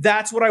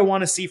 That's what I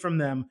want to see from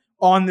them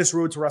on this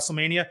road to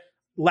WrestleMania.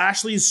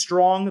 Lashley is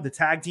strong. The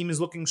tag team is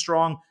looking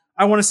strong.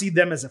 I want to see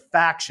them as a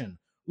faction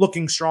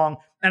looking strong.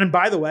 And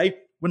by the way,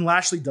 when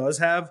Lashley does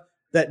have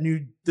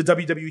the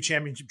WWE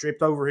Championship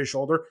draped over his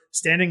shoulder,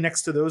 standing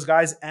next to those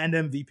guys and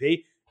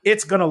MVP,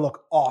 it's going to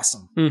look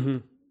awesome. Mm-hmm.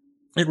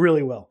 It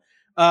really will.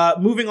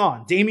 Moving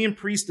on, Damian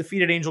Priest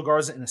defeated Angel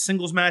Garza in a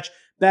singles match.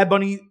 Bad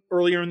Bunny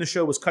earlier in the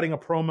show was cutting a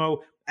promo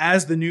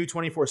as the new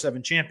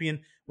 24/7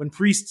 champion when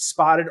Priest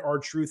spotted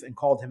R-Truth and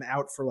called him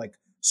out for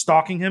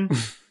stalking him.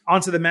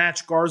 Onto the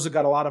match, Garza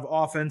got a lot of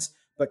offense,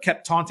 but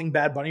kept taunting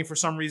Bad Bunny for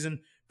some reason.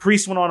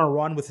 Priest went on a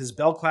run with his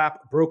bell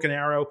clap, broken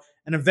arrow,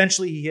 and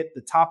eventually he hit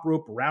the top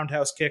rope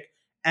roundhouse kick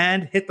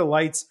and hit the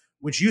lights,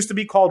 which used to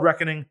be called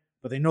Reckoning,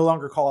 but they no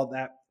longer call it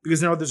that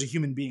because now there's a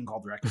human being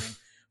called Reckoning,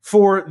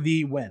 for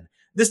the win.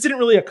 This didn't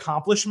really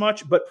accomplish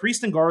much, but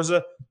Priest and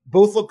Garza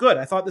both look good.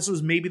 I thought this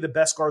was maybe the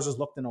best Garza's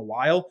looked in a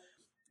while.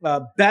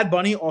 Bad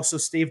Bunny also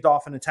staved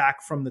off an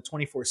attack from the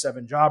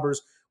 24/7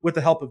 jobbers with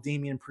the help of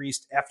Damian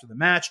Priest after the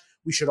match.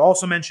 We should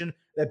also mention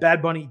that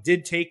Bad Bunny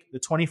did take the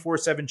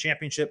 24/7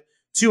 championship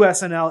to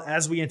SNL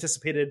as we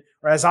anticipated,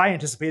 or as I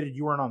anticipated,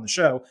 you weren't on the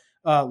show,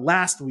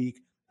 last week.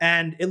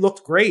 And it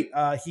looked great.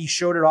 He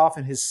showed it off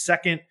in his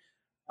second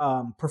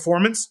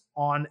performance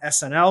on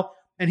SNL.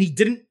 And he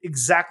didn't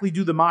exactly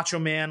do the Macho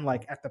Man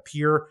at the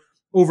pier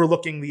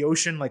overlooking the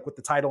ocean, with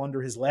the title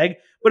under his leg.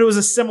 But it was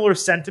a similar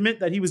sentiment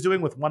that he was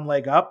doing with one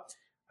leg up.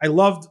 I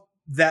loved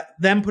that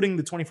them putting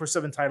the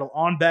 24/7 title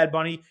on Bad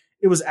Bunny.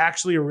 It was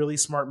actually a really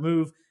smart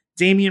move.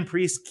 Damian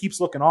Priest keeps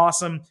looking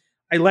awesome.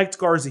 I liked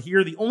Garza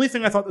here. The only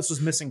thing I thought this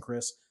was missing,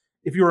 Chris,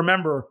 if you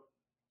remember,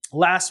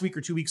 last week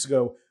or 2 weeks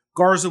ago,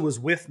 Garza was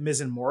with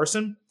Miz and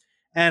Morrison.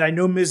 And I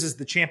know Miz is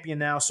the champion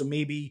now, so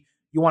maybe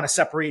you want to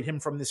separate him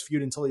from this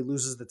feud until he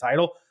loses the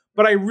title.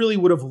 But I really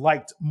would have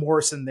liked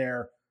Morrison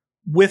there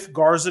with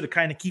Garza to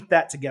kind of keep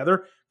that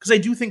together, because I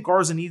do think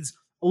Garza needs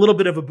a little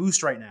bit of a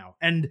boost right now.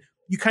 And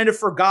you kind of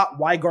forgot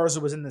why Garza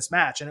was in this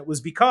match. And it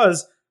was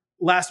because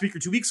last week or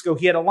 2 weeks ago,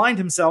 he had aligned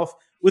himself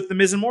with the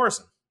Miz and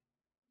Morrison.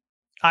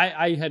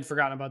 I had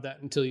forgotten about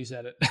that until you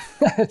said it.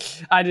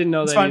 I didn't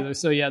know that either.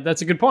 So yeah,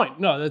 that's a good point.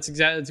 No, that's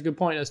a good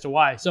point as to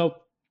why. So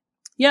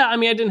yeah, I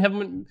mean, I didn't have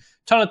a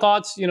ton of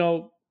thoughts.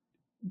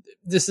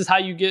 This is how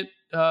you get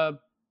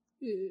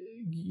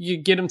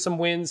him some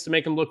wins to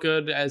make him look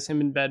good as him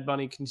and Bad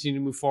Bunny continue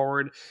to move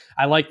forward.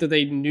 I like that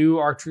they knew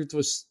R-Truth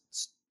was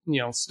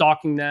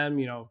stalking them,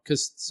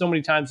 because so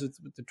many times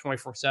with the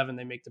 24/7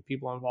 they make the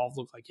people involved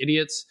look like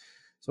idiots.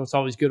 So it's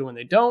always good when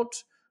they don't.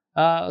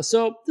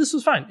 So this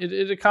was fine.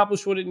 It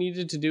accomplished what it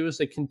needed to do as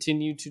they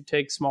continue to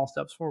take small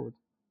steps forward.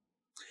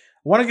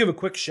 I want to give a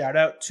quick shout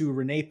out to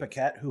Renee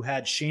Paquette, who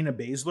had Shayna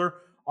Baszler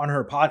on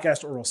her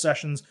podcast, Oral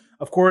Sessions.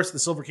 Of course, the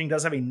Silver King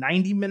does have a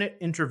 90-minute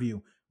interview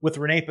with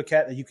Renee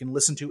Paquette that you can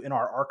listen to in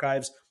our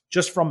archives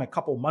just from a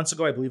couple months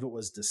ago. I believe it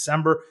was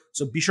December.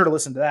 So be sure to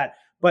listen to that.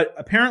 But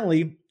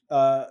apparently,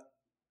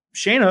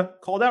 Shayna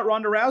called out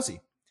Ronda Rousey.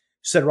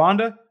 She said,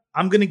 Ronda,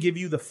 I'm going to give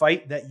you the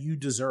fight that you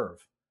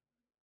deserve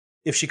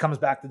if she comes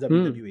back to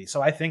WWE.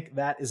 So I think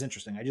that is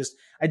interesting.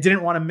 I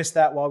didn't want to miss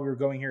that while we were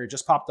going here. It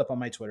just popped up on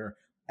my Twitter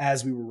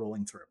as we were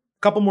rolling through.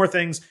 A couple more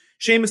things.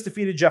 Sheamus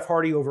defeated Jeff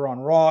Hardy over on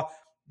Raw.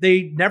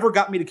 They never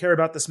got me to care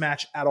about this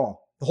match at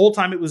all. The whole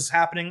time it was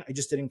happening, I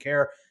just didn't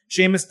care.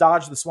 Sheamus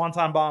dodged the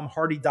Swanton Bomb.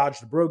 Hardy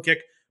dodged the Brogue Kick,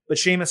 but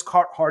Sheamus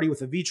caught Hardy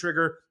with a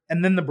V-trigger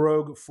and then the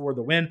Brogue for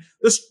the win.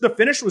 The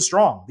finish was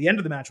strong. The end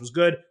of the match was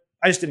good.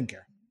 I just didn't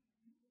care.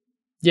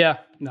 Yeah,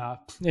 nah.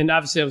 And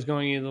obviously I was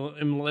going in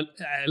the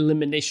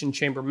Elimination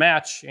Chamber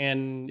match,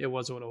 and it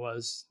was what it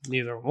was.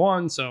 Neither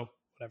won, so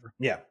whatever.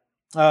 Yeah.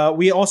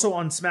 We also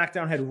on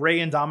SmackDown had Rey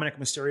and Dominic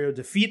Mysterio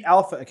defeat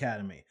Alpha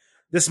Academy.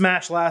 This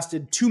match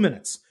lasted 2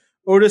 minutes.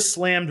 Otis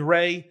slammed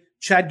Rey.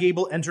 Chad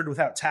Gable entered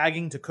without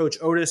tagging to coach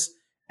Otis,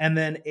 and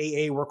then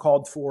AA were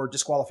called for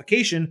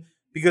disqualification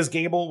because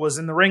Gable was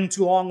in the ring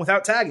too long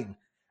without tagging.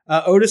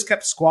 Otis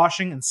kept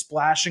squashing and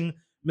splashing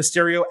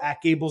Mysterio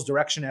at Gable's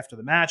direction after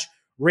the match.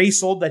 Rey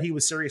sold that he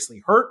was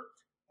seriously hurt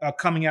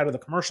coming out of the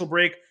commercial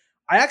break.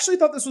 I actually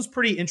thought this was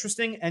pretty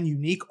interesting and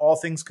unique, all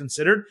things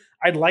considered.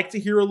 I'd like to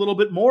hear a little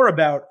bit more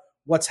about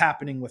what's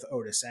happening with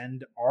Otis.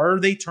 And are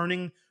they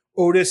turning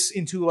Otis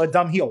into a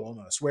dumb heel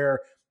almost, where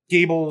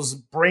Gable's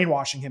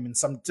brainwashing him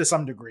to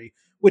some degree,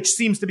 which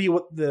seems to be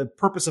what the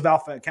purpose of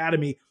Alpha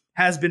Academy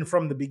has been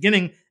from the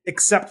beginning,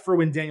 except for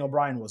when Daniel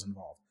Bryan was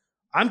involved.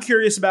 I'm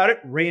curious about it.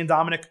 Rey and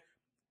Dominic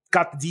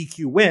got the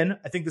DQ win.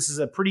 I think this is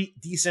a pretty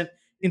decent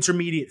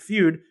intermediate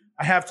feud.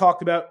 I have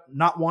talked about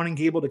not wanting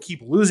Gable to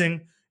keep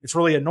losing. It's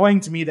really annoying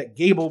to me that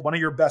Gable, one of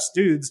your best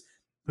dudes,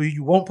 who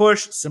you won't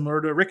push,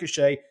 similar to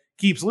Ricochet,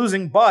 keeps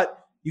losing.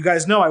 But you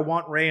guys know I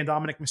want Rey and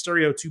Dominic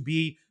Mysterio to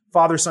be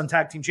father-son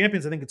tag team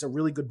champions. I think it's a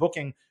really good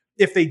booking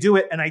if they do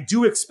it. And I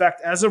do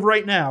expect, as of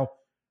right now,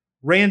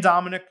 Rey and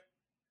Dominic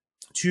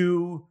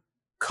to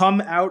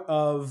come out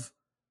of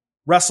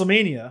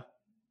WrestleMania, I'm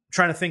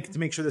trying to think to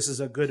make sure this is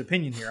a good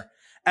opinion here,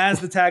 as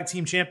the tag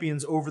team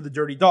champions over the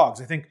Dirty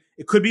Dogs. I think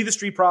it could be the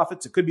Street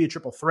Profits. It could be a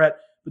triple threat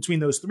between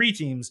those three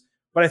teams.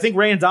 But I think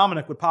Rey and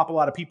Dominic would pop a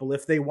lot of people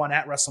if they won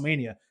at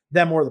WrestleMania,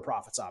 them or the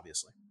Profits,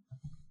 obviously.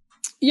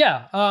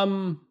 Yeah.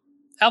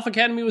 Alpha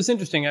Academy was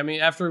interesting. I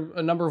mean, after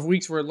a number of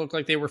weeks where it looked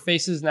like they were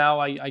faces, now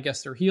I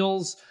guess they're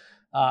heels.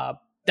 That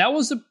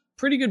was a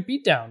pretty good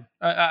beatdown.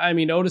 I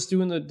mean, Otis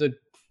doing the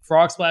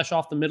frog splash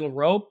off the middle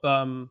rope.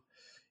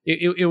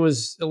 It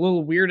was a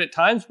little weird at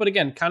times, but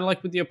again, kind of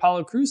like with the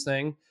Apollo Crews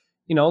thing,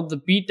 you know, the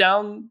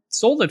beatdown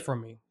sold it for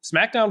me.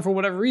 SmackDown, for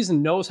whatever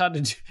reason, knows how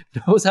to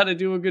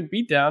do a good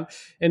beatdown,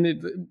 and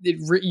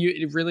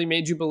it really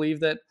made you believe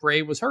that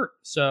Bray was hurt.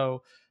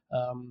 So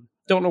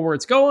don't know where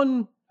it's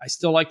going. I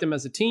still like them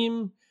as a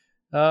team,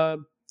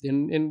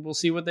 and we'll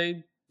see what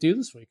they do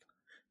this week.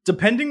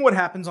 Depending what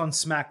happens on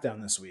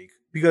SmackDown this week,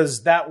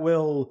 because that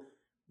will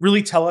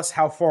really tell us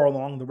how far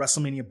along the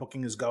WrestleMania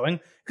booking is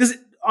going. Because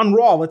on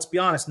Raw, let's be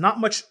honest, not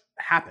much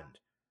happened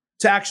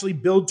to actually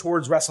build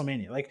towards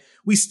WrestleMania. Like,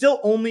 we still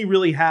only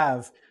really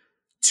have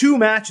 2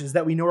 matches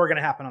that we know are going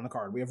to happen on the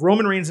card. We have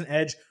Roman Reigns and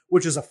Edge,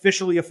 which is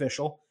officially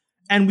official,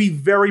 and we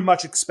very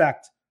much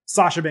expect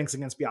Sasha Banks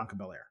against Bianca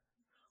Belair.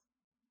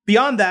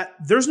 Beyond that,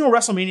 there's no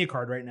WrestleMania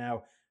card right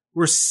now.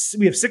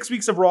 We have 6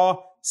 weeks of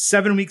Raw,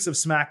 7 weeks of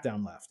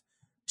SmackDown left.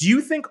 Do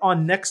you think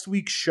on next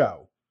week's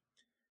show,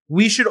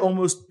 we should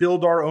almost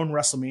build our own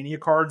WrestleMania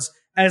cards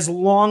as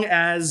long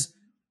as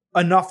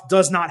enough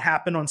does not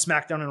happen on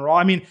SmackDown and Raw?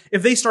 I mean,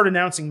 if they start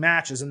announcing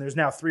matches and there's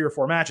now 3 or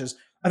 4 matches,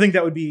 I think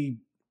that would be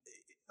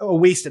a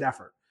wasted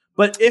effort.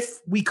 But if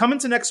we come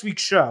into next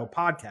week's show,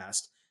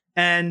 podcast,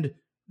 and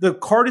the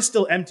card is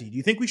still empty, do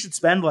you think we should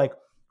spend like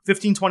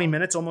 15, 20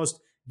 minutes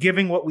almost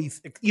giving what we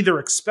either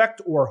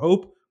expect or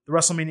hope the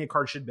WrestleMania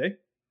card should be?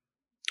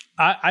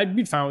 I'd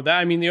be fine with that.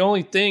 I mean, the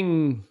only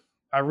thing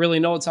I really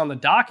know it's on the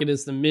docket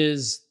is the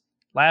Miz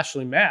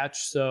Lashley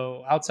match.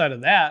 So outside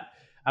of that,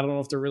 I don't know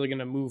if they're really going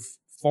to move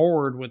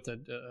forward with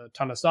a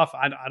ton of stuff.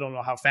 I don't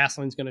know how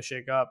Fastlane's going to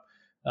shake up.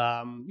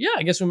 Yeah,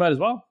 I guess we might as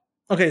well.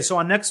 Okay, so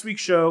on next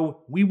week's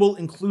show, we will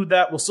include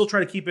that. We'll still try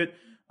to keep it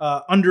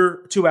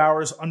under 2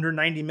 hours, under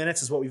 90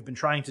 minutes is what we've been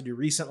trying to do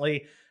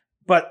recently.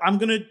 But I'm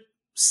going to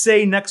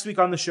say next week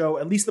on the show,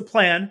 at least the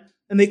plan,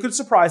 and they could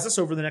surprise us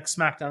over the next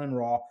SmackDown and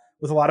Raw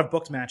with a lot of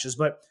booked matches,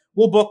 but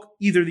we'll book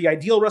either the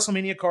ideal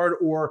WrestleMania card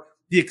or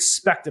the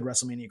expected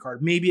WrestleMania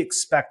card. Maybe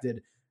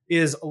expected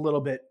is a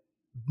little bit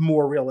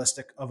more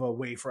realistic of a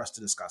way for us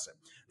to discuss it.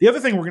 The other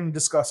thing we're going to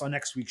discuss on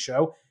next week's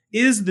show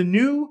is the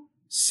new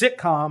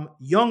sitcom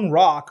Young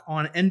Rock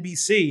on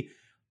NBC,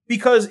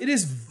 because it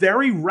is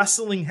very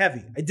wrestling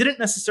heavy. I didn't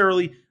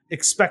necessarily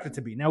expect it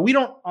to be. Now, we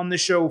don't on this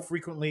show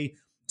frequently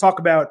talk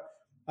about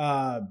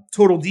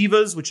Total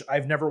Divas, which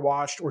I've never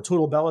watched, or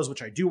Total Bellas,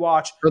 which I do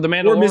watch, or The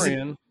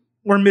Mandalorian,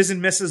 or Ms.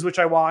 and Mrs., which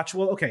I watch.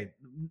 Well, okay,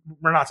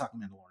 we're not talking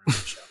Mandalorian on the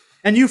show.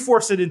 And you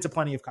forced it into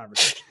plenty of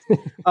conversation.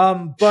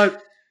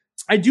 But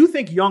I do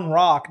think Young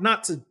Rock,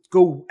 not to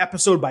go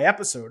episode by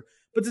episode,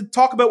 but to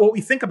talk about what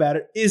we think about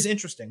it is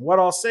interesting. What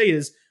I'll say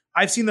is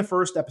I've seen the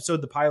first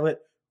episode, the pilot.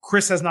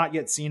 Chris has not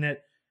yet seen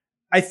it.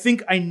 I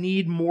think I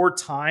need more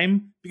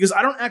time because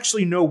I don't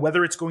actually know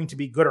whether it's going to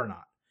be good or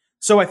not.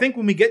 So I think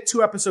when we get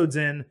 2 episodes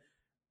in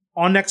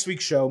on next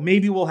week's show,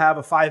 maybe we'll have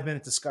a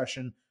 5-minute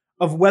discussion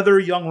of whether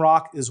Young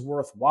Rock is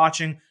worth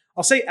watching.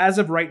 I'll say as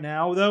of right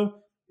now, though,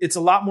 it's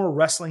a lot more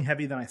wrestling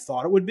heavy than I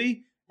thought it would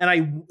be. And I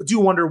do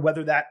wonder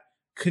whether that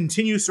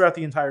continues throughout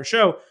the entire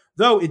show,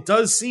 though it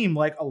does seem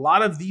like a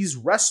lot of these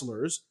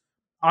wrestlers,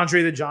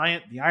 Andre the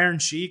Giant, the Iron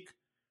Sheik,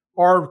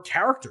 are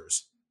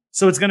characters.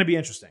 So it's going to be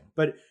interesting.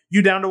 But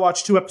you down to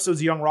watch 2 episodes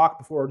of Young Rock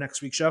before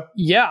next week's show?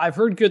 Yeah, I've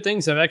heard good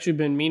things. I've actually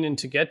been meaning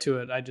to get to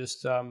it. I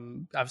just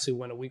obviously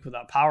went a week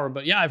without power.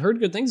 But yeah, I've heard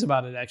good things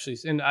about it, actually.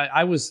 And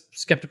I was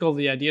skeptical of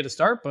the idea to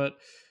start, but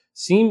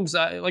seems,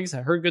 like I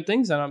said, I heard good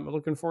things, and I'm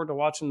looking forward to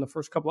watching the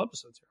first couple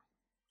episodes here.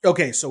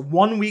 Okay, so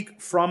 1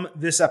 week from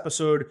this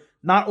episode,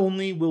 not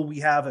only will we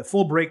have a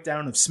full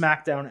breakdown of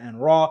SmackDown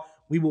and Raw,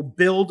 we will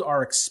build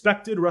our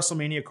expected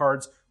WrestleMania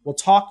cards. We'll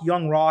talk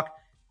Young Rock.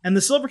 And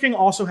the Silver King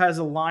also has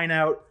a line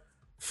out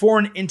for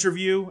an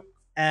interview.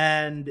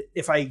 And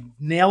if I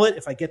nail it,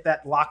 if I get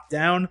that locked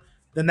down,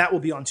 then that will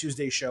be on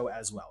Tuesday's show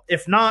as well.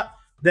 If not,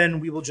 then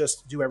we will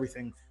just do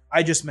everything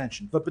I just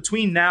mentioned. But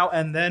between now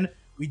and then,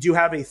 we do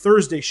have a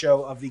Thursday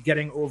show of the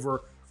Getting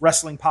Over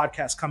Wrestling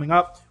podcast coming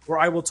up, where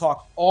I will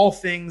talk all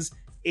things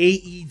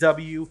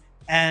AEW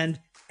and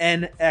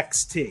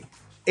NXT.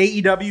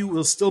 AEW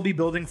will still be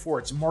building for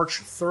its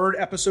March 3rd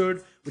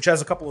episode, which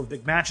has a couple of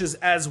big matches,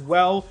 as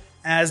well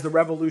as the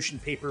Revolution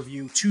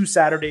pay-per-view 2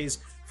 Saturdays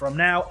from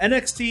now.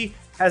 NXT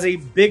has a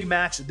big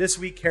match this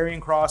week, Karrion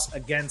Kross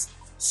against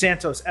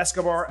Santos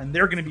Escobar, and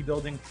they're going to be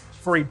building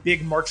for a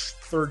big March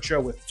 3rd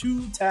show with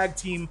 2 tag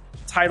team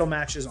title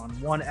matches on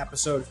 1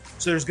 episode.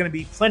 So there's going to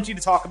be plenty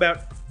to talk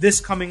about this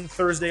coming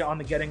Thursday on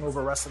the Getting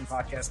Over Wrestling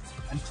podcast,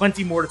 and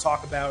plenty more to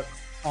talk about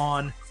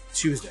on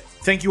Tuesday.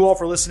 Thank you all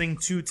for listening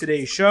to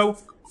today's show.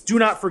 Do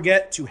not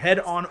forget to head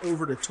on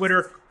over to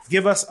Twitter,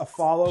 give us a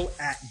follow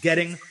at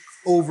Getting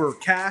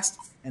Overcast,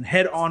 and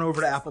head on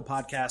over to Apple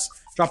Podcasts,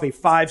 drop a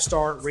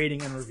 5-star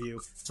rating and review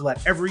to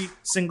let every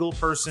single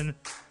person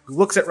who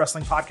looks at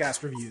wrestling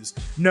podcast reviews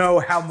know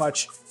how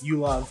much you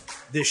love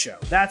this show.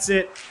 That's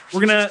it.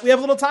 We have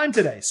a little time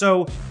today.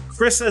 So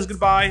Chris says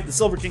goodbye. The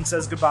Silver King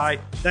says goodbye.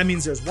 That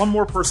means there's one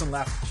more person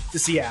left to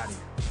see out of here.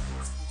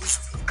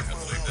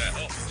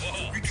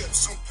 We got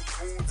something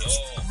going that's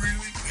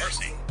really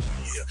mercy.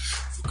 Yeah,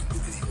 look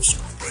at Heel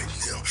Scoop right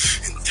now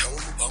and tell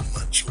him about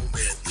Macho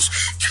Madness.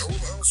 Tell him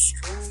how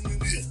strong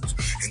it is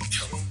and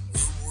tell him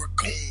where we're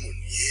going.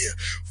 Yeah,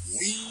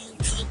 we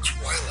into the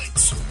Twilight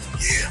Zone.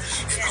 Yeah,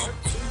 and our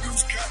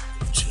Hogan's got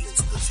a chance.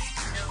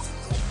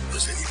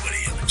 Does anybody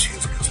have a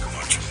chance against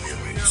Macho Man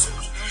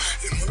himself?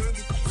 And one of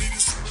the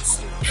greatest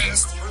wrestlers,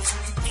 past,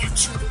 present, and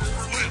future that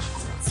ever lived.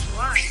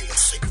 Okay,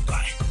 let's say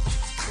goodbye.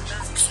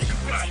 Say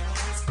goodbye.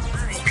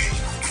 Okay,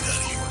 get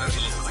out of here. That's a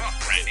little rough,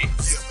 Randy.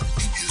 Yeah,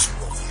 but it is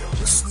rough. Yeah,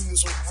 wrestling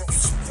is a rough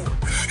sport.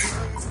 And I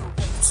am the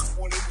roughest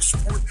one in the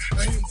sport.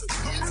 I am the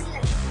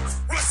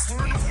 #1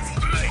 wrestler in the world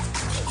today.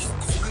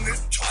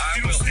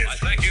 I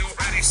thank you,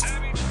 Randy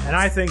Savage. And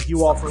I thank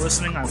you all for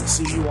listening. I will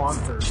see you on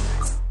Thursday.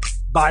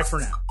 Bye for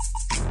now.